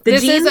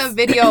 This is a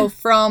video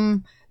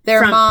from...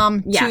 their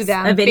mom to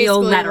them. A video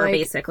letter,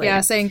 basically.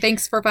 Yeah, saying,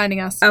 thanks for finding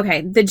us.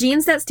 Okay. The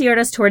genes that steered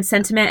us towards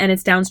sentiment and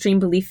its downstream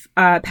belief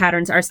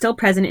patterns are still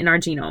present in our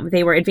genome.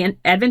 They were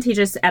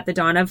advantageous at the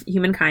dawn of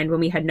humankind when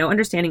we had no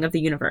understanding of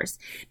the universe.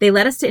 They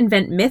led us to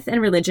invent myth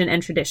and religion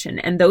and tradition,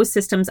 and those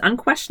systems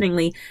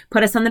unquestioningly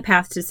put us on the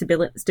path to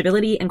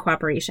stability and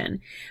cooperation.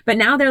 But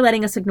now they're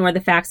letting us ignore the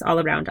facts all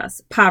around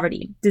us.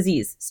 Poverty,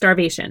 disease,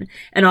 starvation,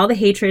 and all the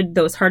hatred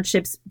those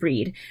hardships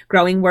breed,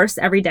 growing worse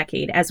every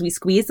decade as we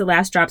squeeze the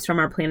last drops from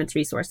our planet's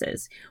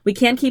resources. We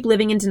can't keep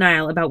living in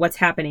denial about what's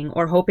happening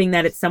or hoping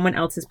that it's someone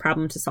else's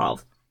problem to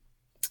solve.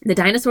 The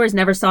dinosaurs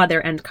never saw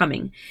their end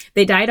coming.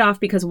 They died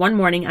off because one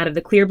morning out of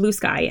the clear blue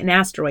sky, an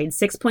asteroid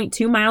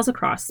 6.2 miles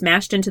across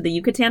smashed into the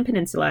Yucatan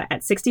Peninsula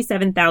at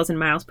 67,000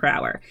 miles per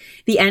hour.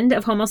 The end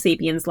of Homo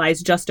sapiens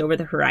lies just over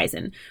the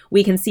horizon.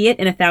 We can see it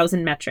in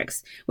 1,000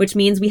 metrics, which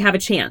means we have a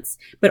chance,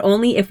 but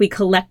only if we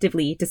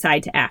collectively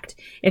decide to act.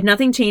 If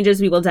nothing changes,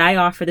 we will die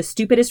off for the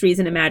stupidest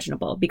reason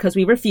imaginable, because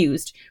we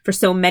refused, for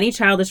so many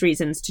childish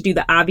reasons, to do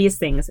the obvious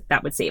things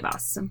that would save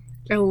us.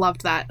 I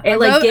loved that. I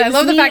love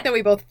the fact that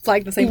we both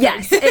flagged the same thing.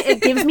 Yes,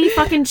 it gives me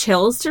fucking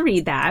chills to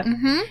read that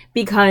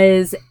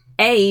because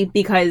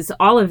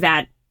all of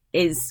that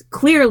is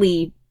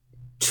clearly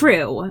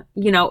true.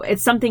 You know,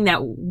 it's something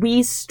that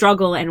we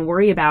struggle and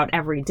worry about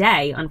every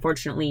day.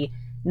 Unfortunately,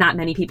 not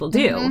many people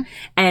do.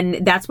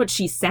 And that's what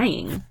she's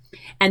saying.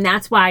 And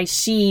that's why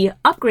she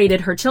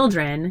upgraded her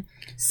children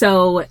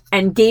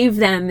and gave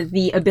them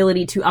the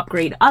ability to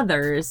upgrade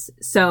others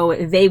so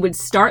they would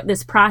start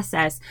this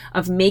process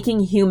of making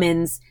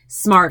humans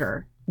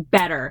smarter,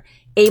 better,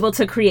 able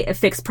to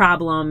fix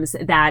problems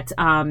that,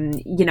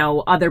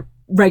 other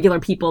regular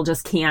people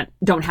just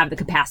don't have the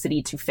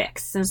capacity to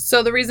fix.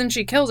 So the reason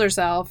she kills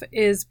herself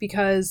is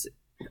because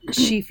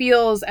she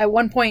feels at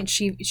one point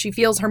she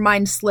feels her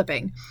mind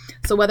slipping.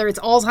 So whether it's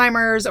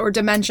Alzheimer's or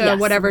dementia,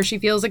 whatever, she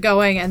feels it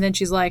going, and then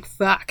she's like,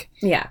 fuck.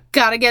 Yeah.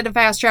 Gotta get a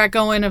fast track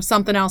going of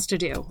something else to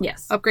do.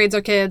 Yes. Upgrades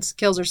her kids,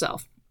 kills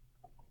herself.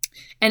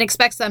 And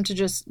expects them to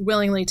just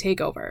willingly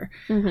take over.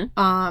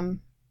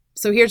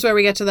 So here's where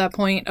we get to that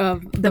point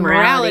of the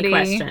morality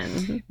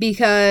question.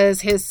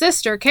 Because his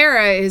sister,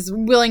 Kara, is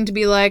willing to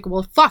be like,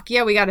 well, fuck,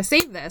 yeah, we got to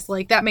save this.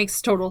 Like, that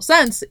makes total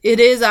sense.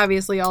 It is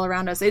obviously all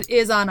around us. It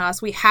is on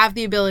us. We have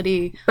the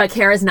ability. But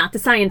Kara's not the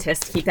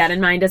scientist. Keep that in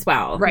mind as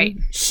well. Right.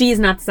 She's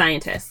not the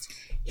scientist.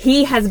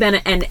 He has been,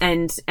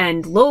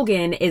 and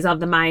Logan is of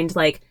the mind,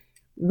 like,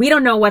 we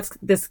don't know what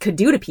this could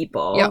do to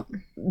people. Yep.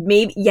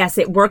 Maybe, yes,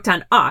 it worked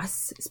on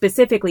us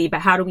specifically, but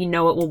how do we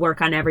know it will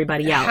work on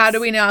everybody else? How do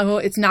we know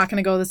it's not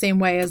going to go the same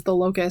way as the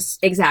locust?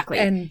 Exactly.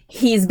 And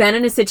he's been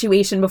in a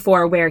situation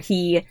before where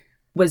he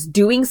was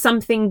doing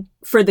something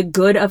for the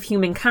good of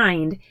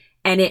humankind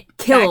and it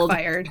killed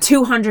backfired.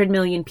 200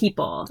 million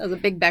people. That was a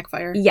big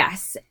backfire.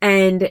 Yes.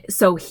 And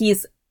so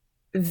he's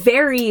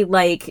very,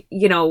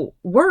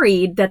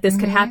 worried that this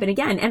could happen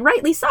again. And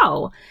rightly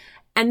so.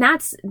 And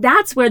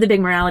that's where the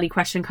big morality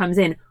question comes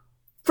in.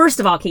 First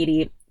of all,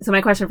 Katie, so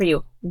my question for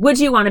you, would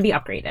you want to be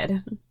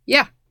upgraded?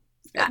 Yeah.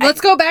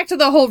 Let's go back to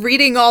the whole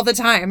reading all the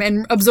time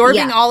and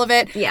absorbing all of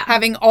it,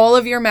 having all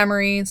of your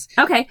memories.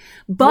 Okay.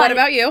 But what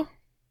about you?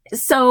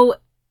 So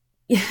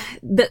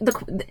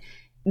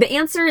the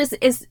answer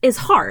is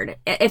hard.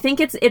 I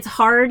think it's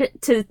hard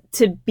to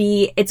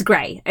be, it's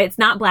gray. It's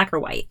not black or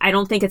white. I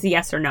don't think it's a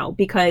yes or no,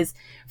 because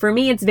for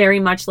me, it's very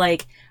much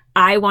like,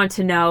 I want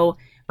to know,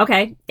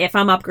 okay, if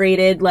I'm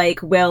upgraded,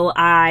 like, will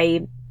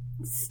I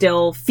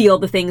still feel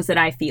the things that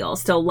I feel,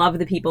 still love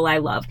the people I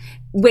love,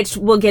 which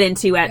we'll get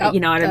into at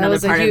another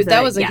part of the...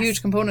 That was a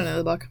huge component of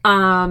the book.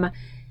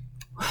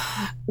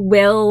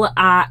 Will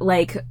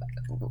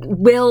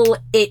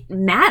it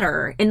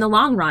matter in the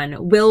long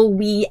run? Will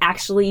we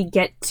actually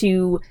get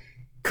to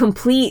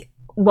complete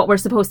what we're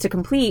supposed to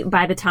complete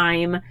by the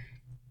time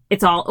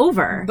it's all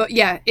over? But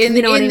yeah, in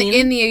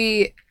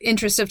the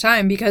interest of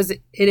time, because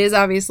it is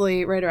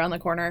obviously right around the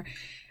corner,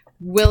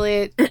 will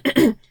it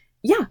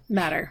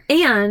matter?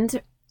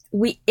 And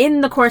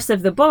in the course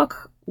of the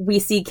book, we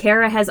see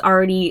Kara has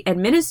already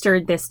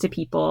administered this to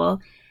people,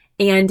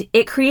 and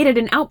it created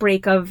an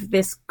outbreak of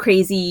this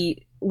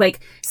crazy, like,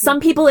 some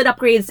people it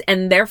upgrades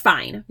and they're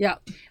fine. Yeah.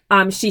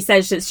 She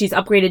says that she's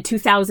upgraded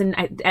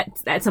 2,000,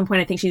 at some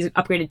point I think she's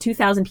upgraded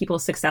 2,000 people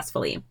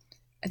successfully.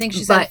 I think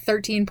she said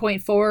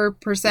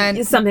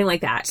 13.4%. Something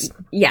like that.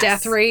 Yes.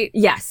 Death rate.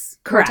 Yes.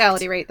 Correct.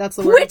 Mortality rate. That's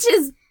the word. Which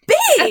is big.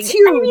 That's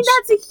huge. I mean,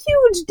 that's a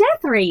huge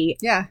death rate.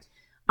 Yeah.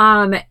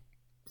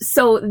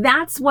 So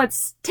that's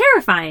what's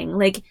terrifying.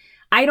 Like,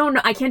 I don't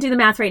know. I can't do the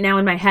math right now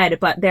in my head,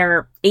 but there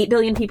are 8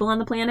 billion people on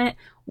the planet.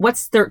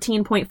 What's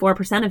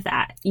 13.4% of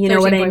that? You know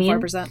what I mean?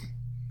 13.4%.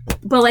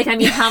 But, like, I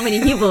mean, how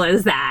many people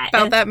is that?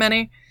 About that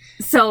many.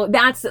 So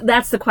that's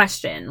the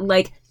question.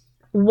 Like,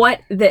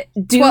 what the...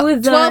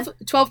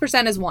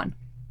 12% is 1.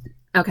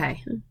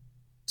 Okay.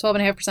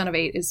 12.5% of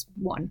 8 is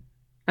 1.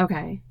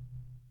 Okay.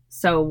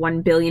 So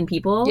 1 billion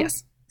people?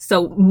 Yes.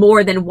 So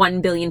more than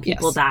 1 billion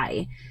people Yes.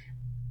 die.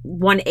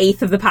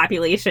 1/8 of the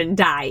population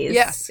dies.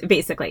 Yes.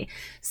 Basically.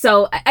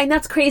 So, and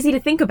that's crazy to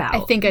think about. I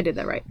think I did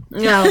that right.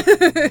 No,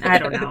 I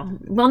don't know.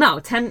 Well, no,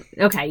 10.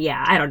 Okay.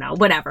 Yeah. I don't know.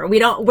 Whatever. We're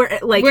not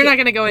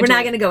going to go into We're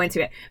not going to go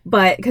into it.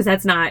 But, because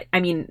that's not, I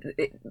mean,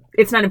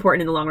 it's not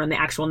important in the long run, the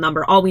actual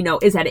number. All we know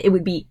is that it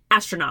would be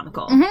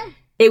astronomical. Mm-hmm.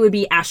 It would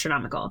be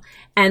astronomical.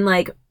 And,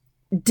 like,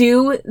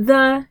 do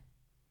the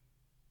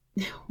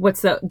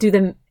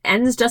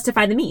ends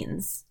justify the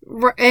means?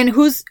 And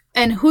who's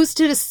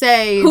to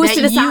say Who's that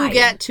to decide? you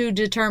get to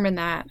determine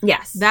that?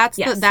 Yes.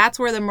 That's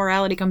where the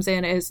morality comes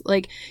in, is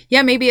like,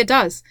 yeah, maybe it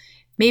does.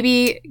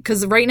 Maybe,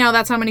 because right now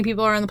that's how many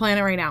people are on the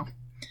planet right now.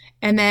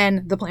 And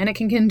then the planet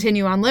can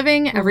continue on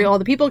living. Mm-hmm. All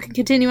the people can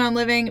continue on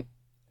living.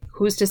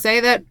 Who's to say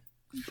that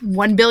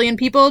 1 billion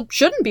people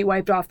shouldn't be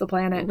wiped off the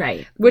planet?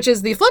 Right. Which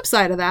is the flip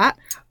side of that.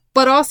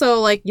 But also,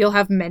 like, you'll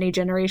have many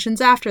generations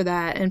after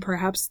that, and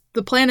perhaps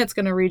the planet's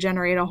going to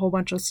regenerate a whole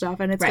bunch of stuff,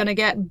 and it's going to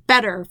get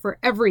better for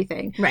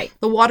everything. Right.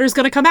 The water's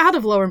going to come out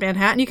of Lower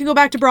Manhattan. You can go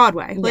back to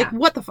Broadway. Like,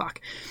 what the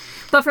fuck?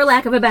 But for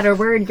lack of a better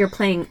word, you're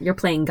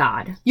playing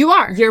God. You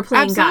are. You're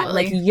playing Absolutely. God.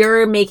 Like,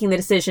 you're making the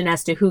decision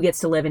as to who gets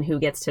to live and who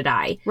gets to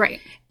die. Right.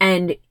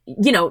 And,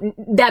 you know,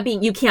 that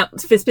being, you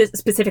can't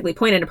specifically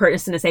point at a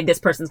person to say this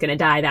person's going to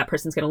die, that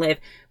person's going to live,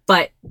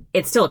 but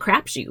it's still a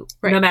crapshoot,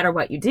 no matter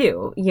what you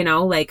do, you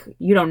know, like,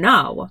 you don't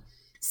know.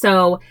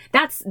 So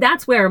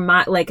that's where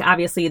my, like,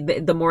 obviously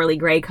the morally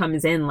gray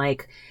comes in.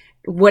 Like,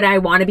 would I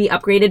want to be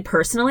upgraded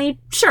personally?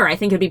 Sure. I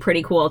think it'd be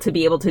pretty cool to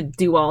be able to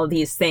do all of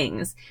these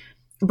things.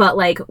 But,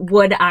 like,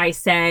 would I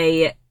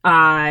say,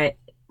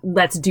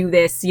 let's do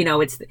this, you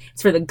know, it's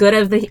for the good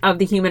of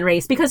the human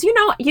race, because you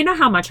know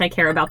how much I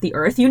care about the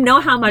earth. You know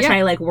how much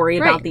I, like, worry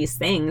about these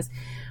things.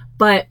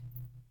 But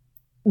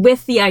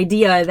with the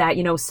idea that,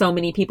 you know, so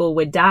many people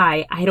would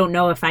die, I don't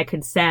know if I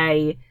could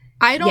say.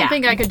 I don't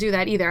think I could do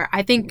that either.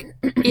 I think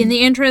in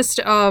the interest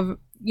of,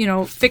 you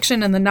know,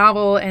 fiction and the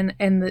novel and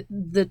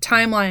the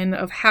timeline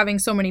of having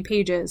so many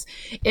pages,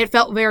 it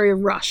felt very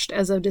rushed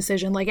as a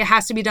decision. Like, it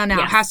has to be done now.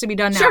 Yes. It has to be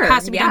done now. Sure, It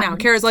has to be done now.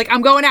 Kara's like,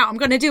 I'm going out. I'm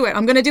going to do it.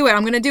 I'm going to do it.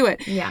 I'm going to do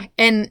it. Yeah.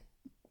 And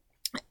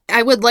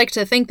I would like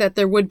to think that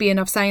there would be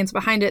enough science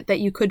behind it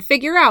that you could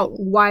figure out,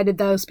 why did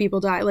those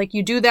people die? Like,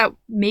 you do that,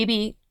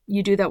 maybe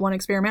you do that one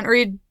experiment, or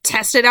you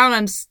test it out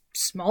on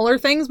smaller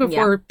things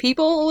before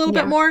people a little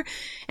bit more,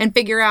 and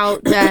figure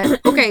out that,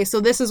 okay, so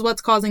this is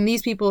what's causing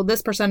these people,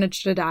 this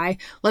percentage to die.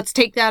 Let's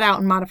take that out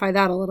and modify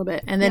that a little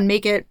bit, and then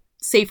make it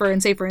safer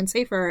and safer and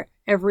safer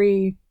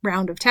every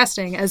round of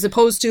testing, as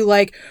opposed to,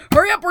 like,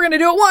 hurry up, we're going to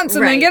do it once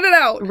and then get it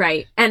out.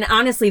 Right. And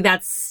honestly,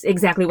 that's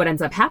exactly what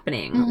ends up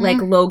happening.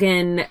 Like,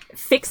 Logan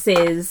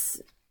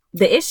fixes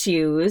the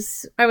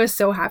issues. I was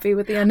so happy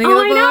with the ending of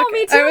the book. I know,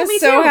 me too. I was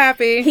so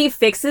happy. He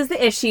fixes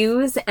the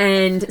issues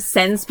and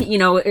sends, you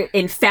know,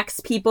 infects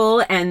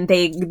people, and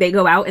they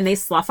go out and they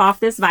slough off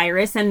this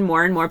virus, and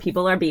more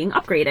people are being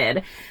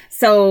upgraded.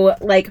 So,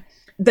 like,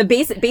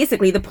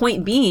 basically the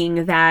point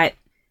being that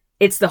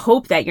it's the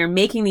hope that you're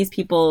making these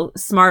people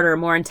smarter,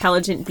 more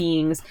intelligent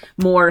beings,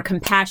 more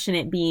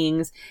compassionate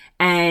beings,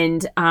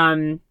 and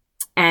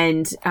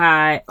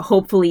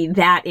hopefully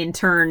that in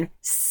turn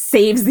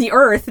saves the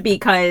earth,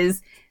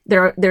 because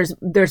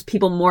there's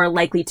people more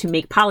likely to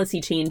make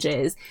policy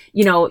changes,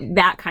 you know,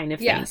 that kind of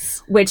thing.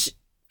 Yes. Which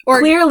Or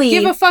clearly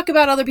give a fuck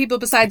about other people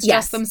besides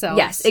just themselves.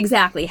 Yes,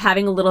 exactly.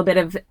 Having a little bit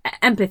of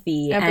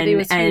empathy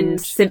and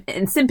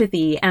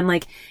sympathy, and,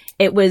 like,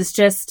 it was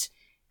just,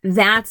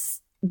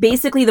 that's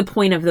basically the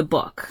point of the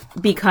book,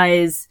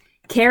 because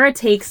Kara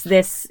takes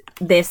this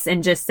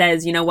and just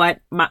says, you know what,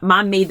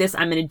 mom made this,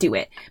 I'm going to do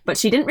it. But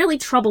she didn't really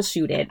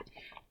troubleshoot it.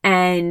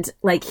 And,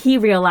 like, he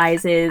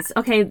realizes,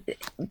 okay,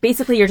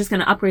 basically you're just going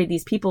to upgrade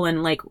these people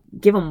and, like,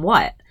 give them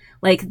what?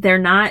 Like,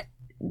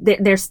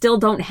 they still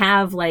don't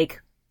have,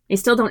 like, they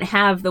still don't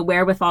have the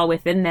wherewithal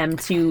within them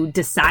to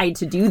decide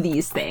to do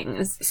these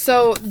things.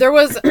 So there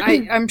was,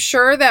 I'm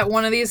sure that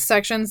one of these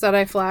sections that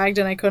I flagged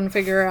and I couldn't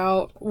figure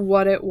out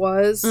what it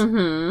was.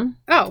 Mm-hmm.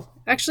 Oh,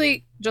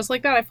 actually, just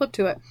like that, I flipped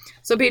to it.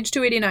 So page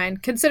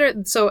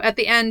 289. So at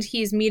the end,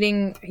 he's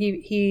meeting,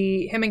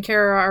 him and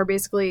Kara are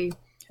basically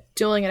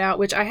dueling it out,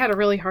 which I had a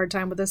really hard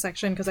time with this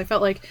section because I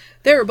felt like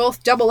they were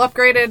both double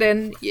upgraded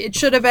and it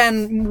should have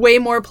been way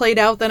more played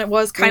out than it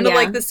was. Kind of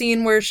like the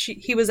scene where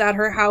he was at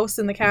her house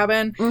in the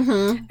cabin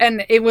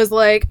and it was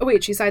like, oh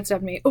wait, she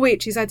sidestepped me. Oh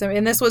wait, she sidestepped me.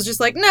 And this was just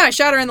like, no, I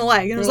shot her in the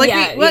leg. And it was like,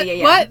 wait, what?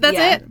 What?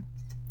 That's it?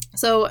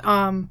 So,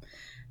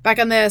 back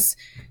on this,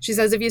 she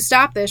says, if you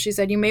stop this, she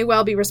said, you may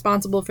well be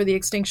responsible for the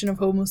extinction of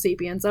Homo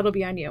sapiens. That'll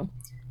be on you.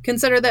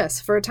 Consider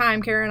this. For a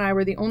time, Kara and I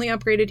were the only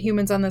upgraded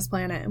humans on this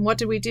planet. And what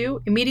did we do?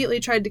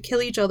 Immediately tried to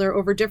kill each other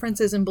over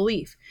differences in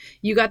belief.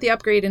 You got the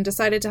upgrade and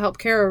decided to help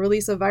Kara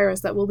release a virus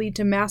that will lead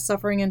to mass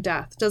suffering and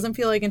death. Doesn't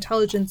feel like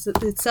intelligence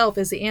itself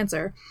is the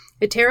answer.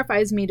 It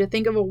terrifies me to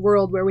think of a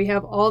world where we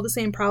have all the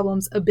same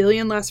problems, a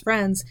billion less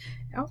friends.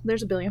 Oh,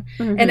 there's a billion.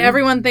 And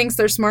everyone thinks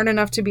they're smart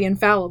enough to be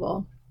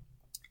infallible.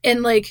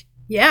 And like,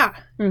 yeah,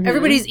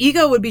 everybody's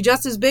ego would be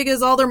just as big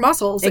as all their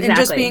muscles. And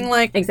just being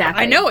like,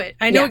 I know it.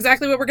 I know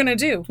exactly what we're going to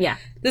do. Yeah.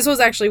 This was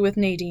actually with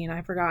Nadine.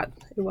 I forgot.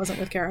 It wasn't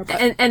with Kara.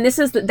 But. And this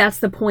is, that's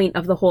the point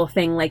of the whole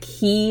thing. Like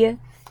he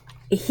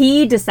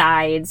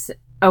decides,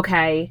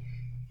 okay,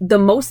 the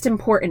most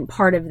important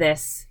part of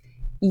this,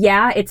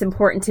 yeah, it's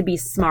important to be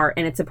smart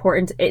and it's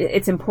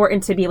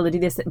important to be able to do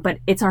this, but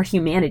it's our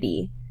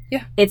humanity.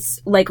 Yeah. It's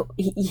like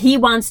he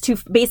wants to,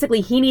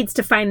 basically he needs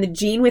to find the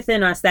gene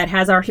within us that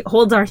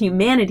holds our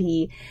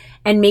humanity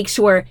and make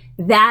sure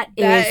that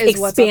is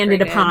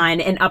expanded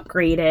upon and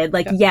upgraded.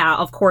 Like, yeah,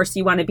 of course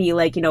you want to be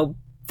like,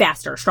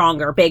 faster,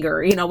 stronger,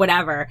 bigger,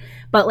 whatever.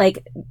 But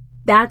like,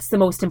 that's the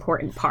most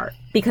important part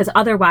because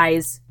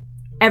otherwise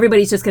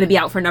everybody's just going to be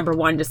out for number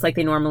one, just like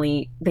they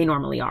normally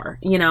are,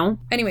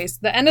 Anyways,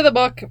 the end of the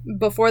book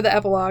before the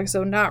epilogue.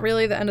 So not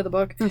really the end of the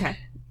book. Okay.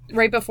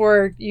 Right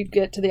before you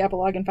get to the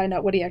epilogue and find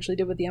out what he actually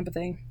did with the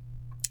empathy.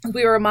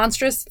 We were a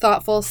monstrous,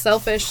 thoughtful,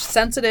 selfish,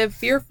 sensitive,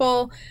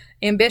 fearful,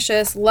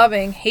 ambitious,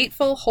 loving,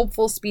 hateful,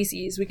 hopeful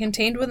species. We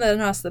contained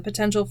within us the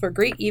potential for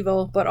great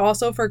evil, but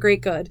also for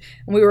great good.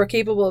 And we were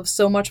capable of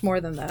so much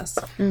more than this.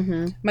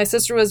 My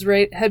sister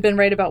had been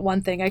right about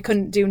one thing. I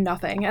couldn't do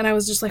nothing. And I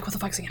was just like, what the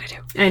fuck's he going to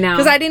do? I know.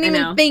 Because I didn't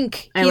even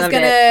think he's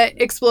going to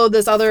explode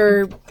this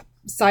other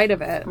side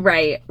of it.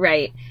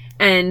 Right.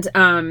 And,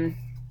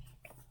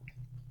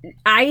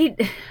 I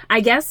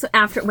guess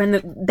after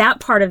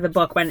that part of the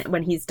book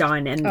when he's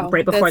done and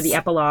right before the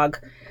epilogue,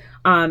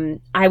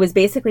 I was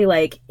basically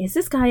like, is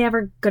this guy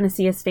ever going to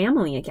see his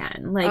family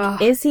again?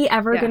 Like, is he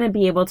ever going to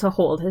be able to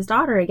hold his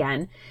daughter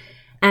again?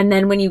 And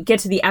then when you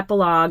get to the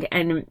epilogue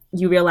and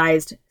you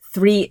realized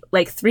 3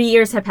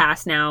 years have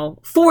passed now,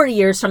 4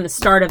 years from the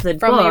start of the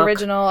book, the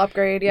original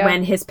upgrade,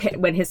 when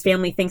his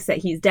family thinks that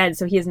he's dead,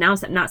 so he has now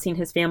not seen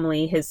his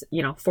family. His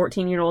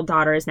 14-year-old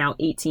daughter is now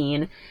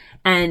 18.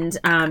 And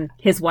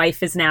his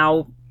wife is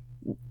now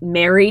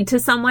married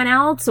to someone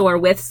else or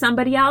with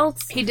somebody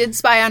else. He did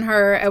spy on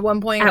her at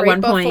one point. I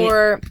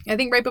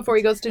think right before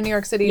he goes to New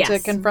York City to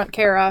confront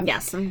Kara.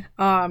 Yes.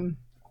 And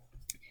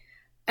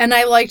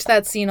I liked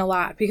that scene a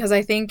lot because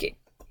I think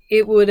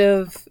it would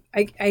have...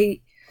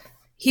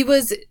 He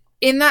was...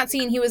 In that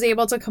scene, he was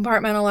able to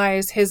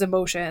compartmentalize his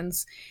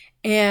emotions.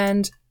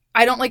 And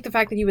I don't like the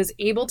fact that he was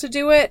able to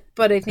do it,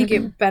 but I think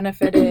it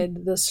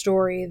benefited the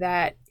story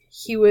that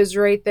he was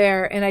right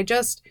there. And I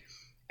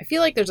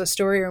feel like there's a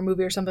story or a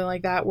movie or something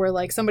like that where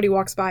like somebody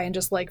walks by and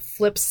just like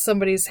flips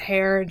somebody's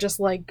hair and just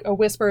like a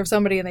whisper of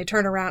somebody and they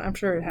turn around. I'm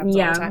sure it happens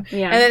all the time.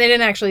 Yeah. And then they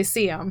didn't actually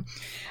see him.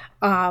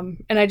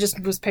 And I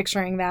just was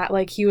picturing that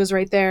like he was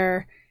right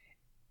there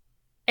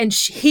and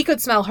he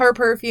could smell her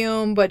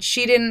perfume, but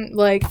she didn't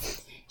like...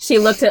 She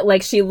looked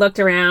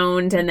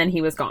around and then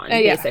he was gone,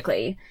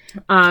 basically.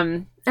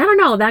 I don't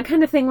know, that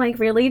kind of thing, like,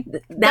 really...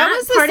 That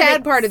was the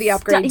sad part of the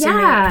upgrade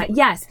to me.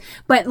 Yes.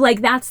 But,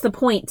 like, that's the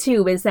point,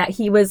 too, is that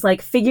he was,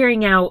 like,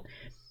 figuring out...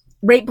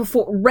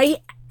 Right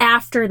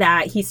after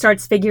that, he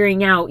starts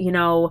figuring out,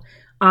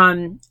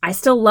 I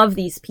still love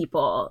these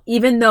people.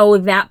 Even though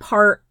that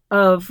part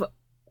of...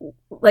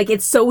 Like,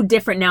 it's so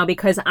different now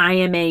because I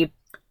am a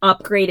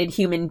upgraded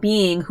human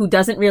being who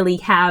doesn't really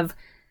have...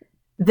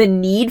 the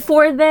need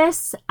for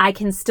this, I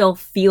can still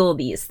feel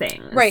these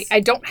things. Right.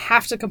 I don't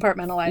have to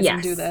compartmentalize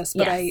and do this,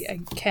 but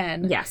I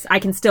can. Yes. I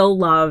can still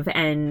love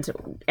and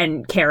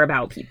care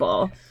about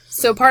people.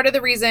 So part of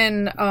the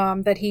reason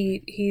that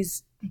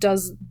he's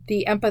does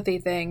the empathy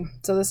thing.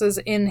 So this is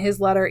in his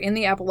letter in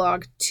the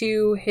epilogue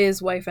to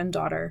his wife and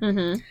daughter.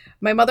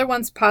 My mother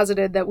once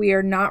posited that we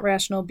are not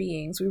rational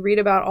beings. We read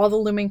about all the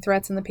looming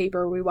threats in the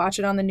paper, we watch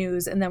it on the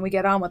news, and then we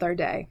get on with our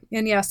day.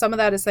 And yeah, some of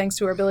that is thanks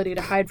to our ability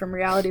to hide from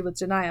reality with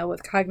denial,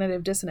 with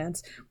cognitive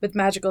dissonance, with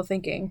magical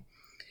thinking.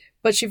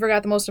 But she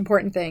forgot the most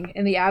important thing.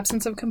 In the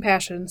absence of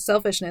compassion,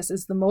 selfishness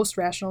is the most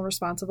rational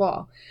response of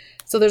all.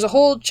 So there's a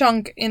whole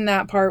chunk in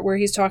that part where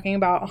he's talking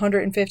about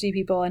 150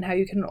 people and how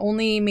you can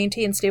only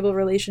maintain stable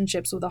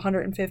relationships with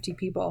 150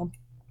 people.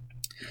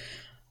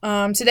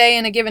 Today,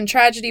 in a given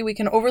tragedy, we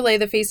can overlay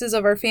the faces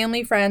of our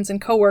family, friends, and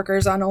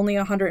coworkers on only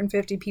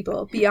 150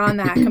 people. Beyond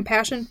that,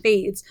 compassion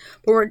fades,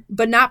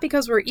 but not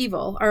because we're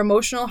evil. Our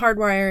emotional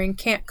hardwiring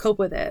can't cope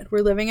with it.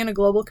 We're living in a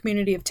global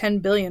community of 10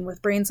 billion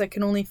with brains that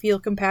can only feel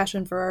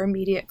compassion for our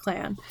immediate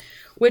clan,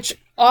 which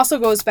also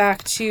goes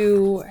back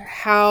to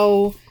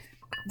how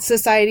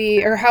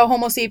society, or how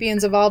Homo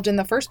sapiens evolved in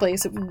the first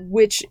place,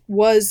 which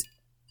was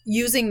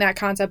using that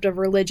concept of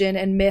religion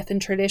and myth and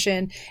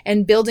tradition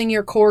and building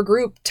your core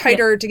group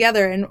tighter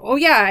together. And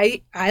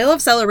I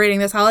love celebrating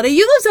this holiday.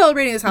 You love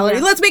celebrating this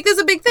holiday. Let's make this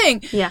a big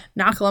thing. Yeah.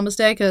 Not Columbus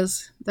Day,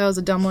 because that was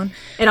a dumb one.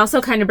 It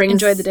also kind of brings...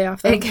 Enjoyed the day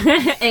off, though.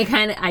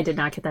 I did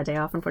not get that day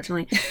off,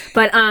 unfortunately.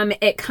 But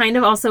it kind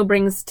of also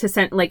brings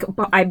to...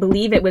 I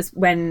believe it was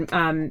when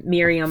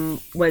Miriam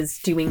was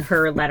doing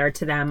her letter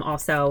to them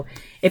also.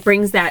 It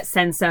brings that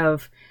sense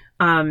of...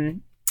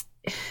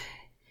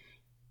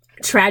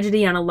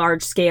 tragedy on a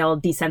large scale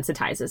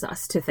desensitizes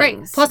us to things.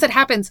 Right. Plus, it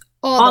happens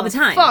all the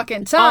time.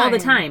 Fucking time. All the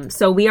time.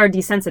 So we are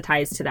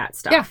desensitized to that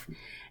stuff. Yeah.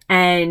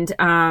 And,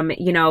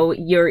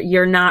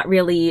 you're not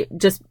really,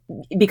 just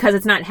because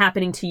it's not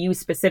happening to you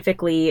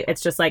specifically, it's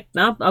just like,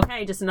 no,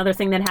 okay, just another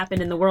thing that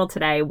happened in the world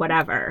today,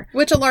 whatever.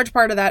 Which a large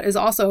part of that is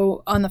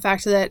also on the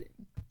fact that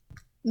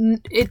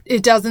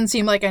it doesn't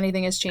seem like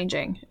anything is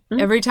changing. Mm-hmm.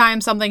 Every time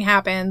something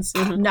happens,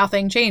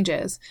 nothing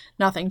changes.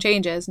 Nothing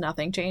changes.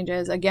 Nothing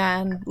changes.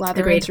 Again,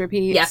 lather, rinse,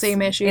 repeat. Yes.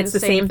 Same issue. It's the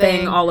same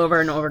thing all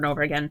over and over and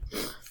over again.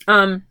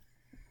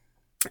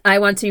 I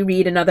want to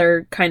read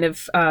another kind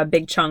of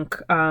big chunk,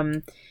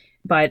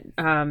 but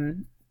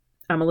I'm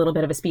a little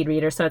bit of a speed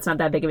reader, so it's not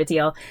that big of a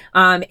deal.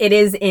 It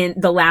is in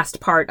the last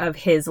part of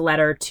his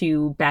letter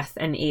to Beth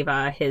and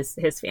Ava, his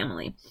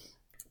family.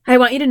 I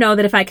want you to know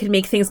that if I could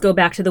make things go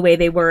back to the way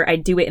they were,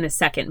 I'd do it in a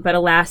second. But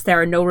alas, there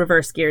are no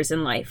reverse gears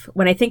in life.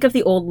 When I think of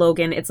the old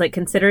Logan, it's like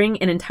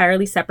considering an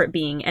entirely separate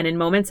being, and in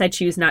moments I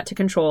choose not to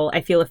control,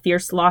 I feel a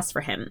fierce loss for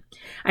him.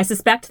 I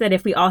suspect that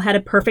if we all had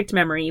a perfect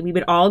memory, we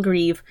would all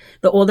grieve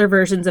the older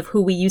versions of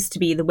who we used to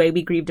be the way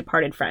we grieve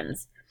departed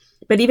friends.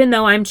 But even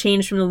though I'm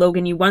changed from the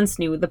Logan you once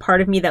knew, the part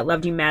of me that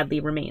loved you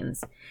madly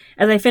remains.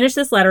 As I finish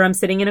this letter, I'm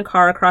sitting in a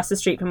car across the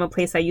street from a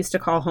place I used to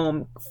call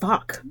home.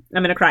 Fuck.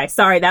 I'm gonna cry.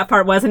 Sorry, that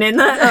part wasn't in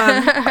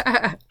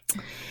the...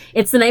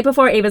 It's the night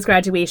before Ava's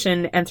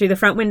graduation, and through the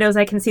front windows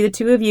I can see the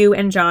two of you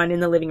and John in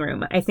the living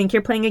room. I think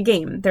you're playing a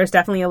game. There's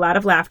definitely a lot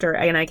of laughter,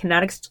 and I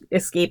cannot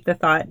escape the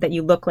thought that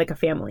you look like a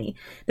family.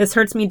 This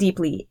hurts me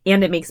deeply,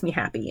 and it makes me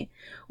happy.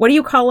 What do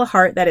you call a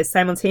heart that is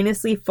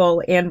simultaneously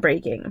full and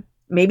breaking?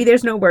 Maybe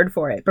there's no word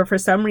for it, but for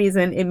some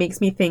reason, it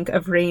makes me think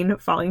of rain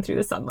falling through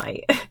the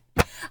sunlight.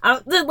 I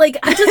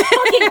just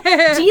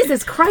fucking,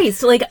 Jesus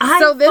Christ.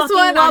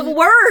 I love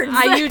words.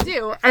 You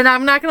do. And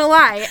I'm not going to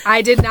lie.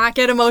 I did not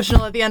get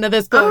emotional at the end of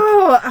this book.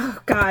 Oh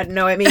God,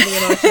 no, it made me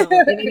emotional.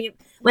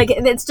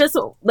 It's just,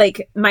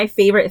 my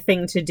favorite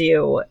thing to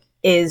do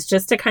is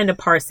just to kind of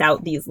parse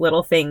out these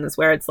little things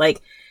where it's like,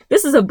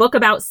 this is a book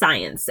about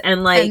science,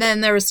 and then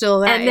there was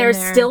still that, and there's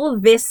still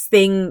this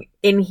thing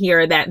in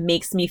here that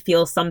makes me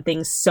feel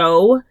something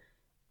so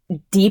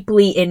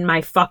deeply in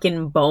my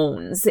fucking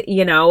bones.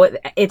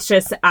 It's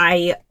just,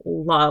 I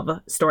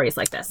love stories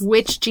like this.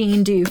 Which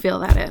gene do you feel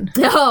that in?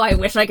 Oh, I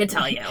wish I could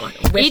tell you.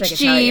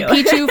 HG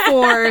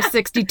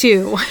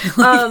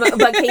P2462.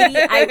 But Katie,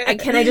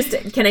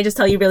 can I just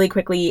tell you really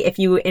quickly, if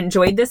you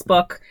enjoyed this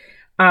book.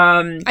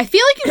 I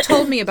feel like you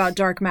told me about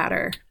Dark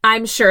Matter.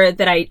 I'm sure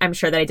that I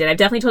did. I've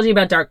definitely told you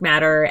about Dark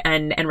Matter,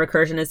 and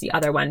Recursion is the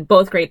other one.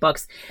 Both great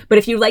books. But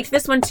if you liked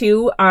this one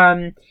too,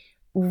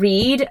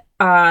 read,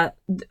 I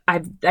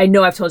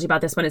know I've told you about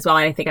this one as well,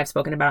 and I think I've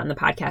spoken about it on the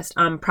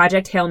podcast.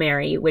 Project Hail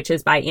Mary, which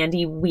is by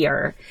Andy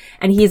Weir.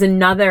 And he's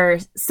another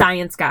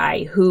science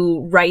guy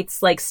who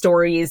writes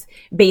stories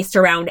based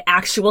around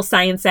actual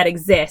science that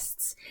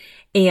exists,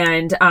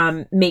 and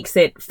makes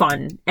it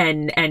fun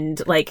and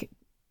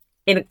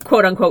in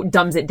quote unquote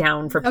dumbs it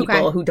down for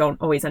people who don't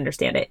always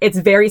understand it. It's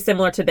very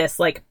similar to this,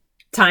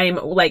 time,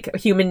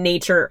 human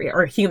nature,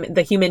 or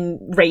the human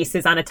race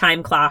is on a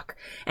time clock,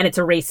 and it's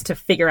a race to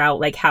figure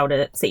out how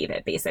to save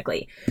it,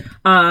 basically.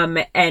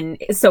 And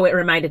so it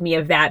reminded me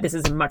of that. This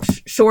is a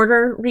much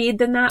shorter read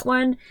than that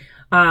one.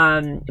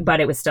 But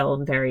it was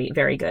still very,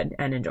 very good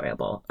and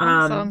enjoyable.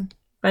 Awesome.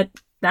 But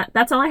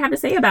that's all I have to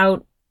say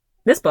about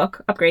this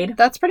book, Upgrade.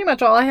 That's pretty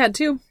much all I had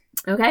too.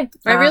 Okay.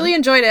 I really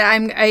enjoyed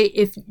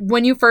it.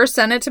 When you first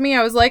sent it to me,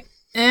 I was like,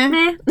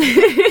 yeah,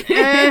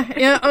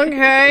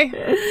 okay.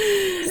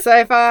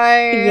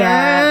 Sci-fi.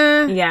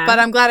 Yeah. But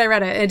I'm glad I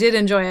read it. I did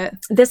enjoy it.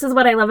 This is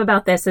what I love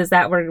about this, is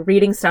that we're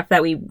reading stuff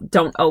that we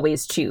don't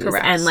always choose.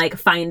 Correct. And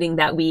finding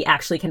that we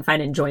actually can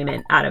find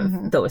enjoyment out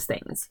of those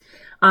things.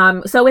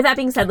 So with that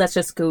being said, let's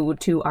just go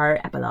to our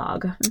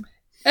epilogue.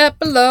 Katie,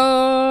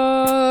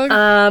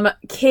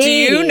 do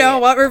you know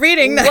what we're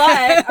reading next?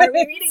 What are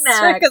we reading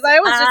next? Because I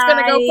was just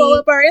gonna go pull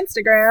up our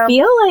Instagram.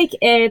 Feel like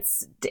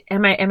it's.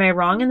 Am I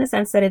wrong in the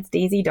sense that it's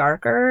Daisy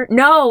Darker?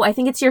 No, I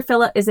think it's your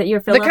Philip. Is it your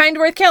Philip? The Kind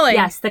Worth Killing.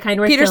 Yes, The Kind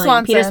Worth Peter Killing.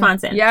 Swanson. Peter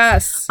Swanson.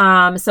 Yes.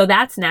 So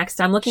that's next.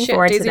 I'm looking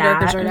forward Daisy to that.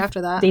 Darker's right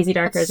after that. Daisy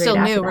Darker's right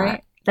after that. Still new,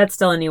 right? That's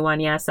still a new one.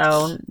 Yeah.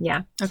 So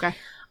yeah. Okay.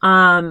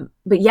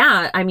 But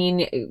yeah, I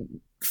mean,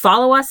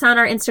 follow us on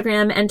our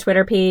Instagram and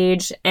Twitter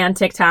page and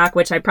TikTok,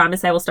 which I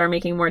promise I will start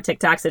making more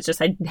TikToks. It's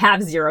just I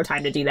have zero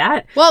time to do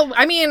that. Well,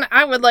 I mean,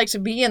 I would like to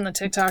be in the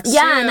TikToks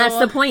Yeah, too. and that's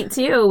the point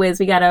too. Is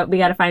we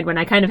gotta find one.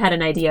 I kind of had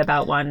an idea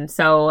about one,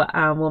 so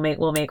we'll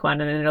make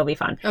one, and it'll be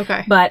fun.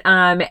 Okay. But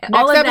Next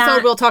all of episode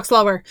that, we'll talk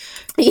slower.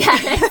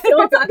 yeah,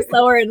 we'll talk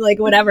slower and like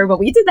whatever. But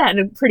we did that in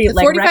a pretty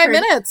like 45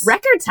 minutes.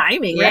 record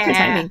timing.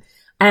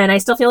 And I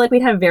still feel like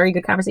we'd have a very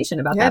good conversation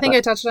about that. I think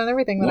I touched on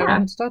everything that I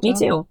wanted to touch on. Me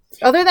too.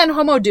 Other than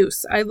Homo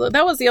Deuce.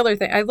 That was the other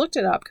thing. I looked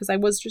it up because I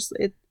was just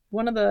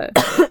one of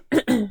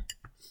the...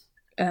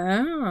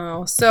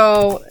 Oh.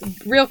 So,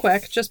 real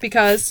quick, just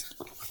because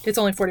it's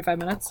only 45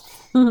 minutes.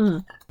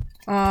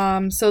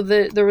 Mm-hmm. So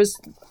there was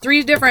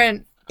 3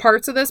 different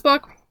parts of this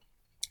book.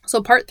 So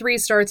part 3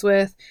 starts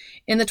with,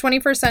 in the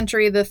 21st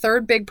century, the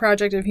third big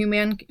project of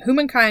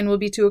humankind will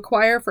be to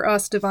acquire for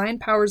us divine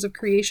powers of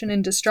creation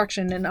and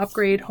destruction and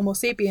upgrade Homo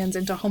sapiens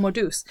into Homo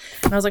Deus.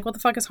 And I was like, what the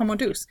fuck is Homo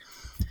Deus?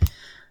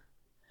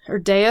 Or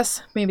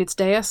Deus? Maybe it's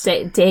Deus?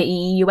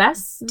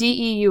 D-E-U-S?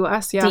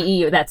 D-E-U-S, yeah.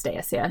 D-E-U, that's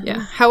Deus, yeah.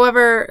 Yeah.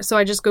 However, so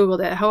I just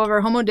Googled it.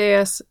 However, Homo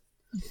Deus,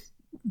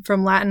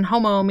 from Latin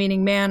homo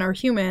meaning man or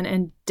human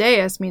and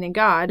deus meaning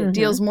God,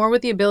 deals more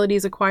with the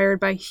abilities acquired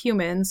by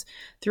humans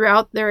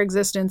throughout their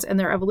existence and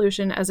their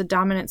evolution as a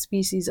dominant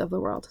species of the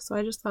world. So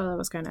I just thought that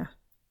was kind of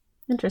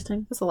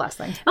interesting. That's the last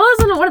thing. Oh,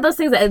 this is one of those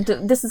things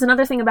that this is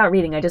another thing about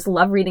reading. I just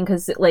love reading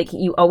because like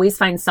you always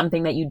find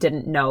something that you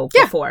didn't know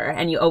before,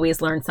 and you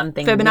always learn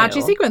something Fibonacci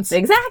new. sequence.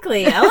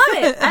 Exactly. I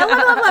love it. I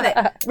love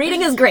it.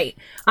 Reading is great.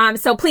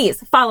 So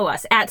please follow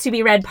us at To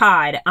Be Read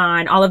Pod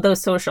on all of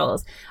those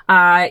socials.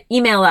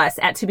 Email us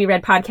at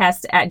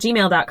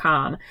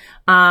tobereadpodcast@gmail.com.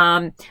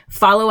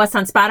 Follow us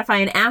on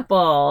Spotify and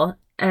Apple.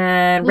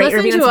 And rate,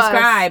 review, and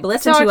subscribe.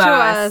 Listen to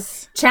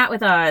us. Chat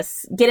with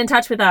us. Get in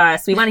touch with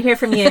us. We want to hear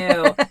from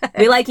you.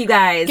 We like you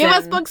guys. Give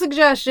us book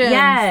suggestions.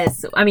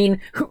 Yes. I mean,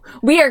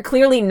 we are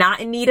clearly not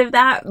in need of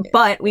that,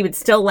 but we would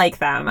still like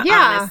them,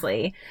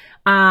 honestly.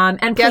 And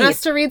get please, us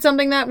to read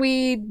something that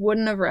we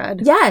wouldn't have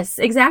read. Yes,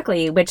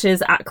 exactly. Which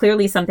is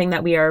clearly something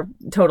that we are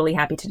totally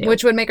happy to do.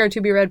 Which would make our to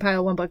be read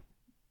pile one book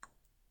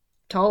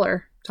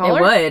taller. It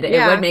would.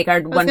 Yeah. It would make our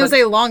one book... I was going to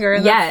say longer.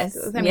 Yes.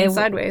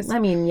 Sideways. I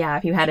mean, yeah,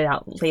 if you had it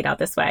laid out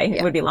this way,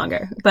 it would be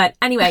longer. But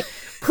anyway,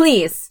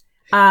 please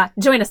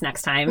join us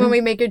next time. When we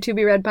make your to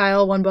be read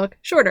pile one book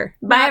shorter.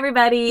 Bye,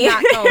 everybody.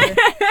 Not taller.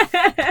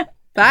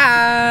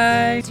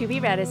 Bye. To Be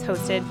Read is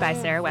hosted by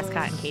Sarah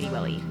Westcott and Katie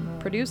Willie.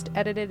 Produced,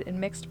 edited, and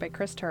mixed by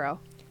Chris Turrow.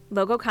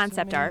 Logo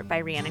concept art by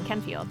Rhiannon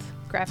Kenfield.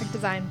 Graphic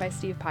design by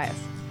Steve Pius.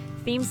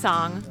 Theme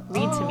song,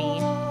 Read to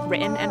Me,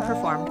 written and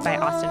performed by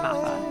Austin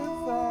Maffa.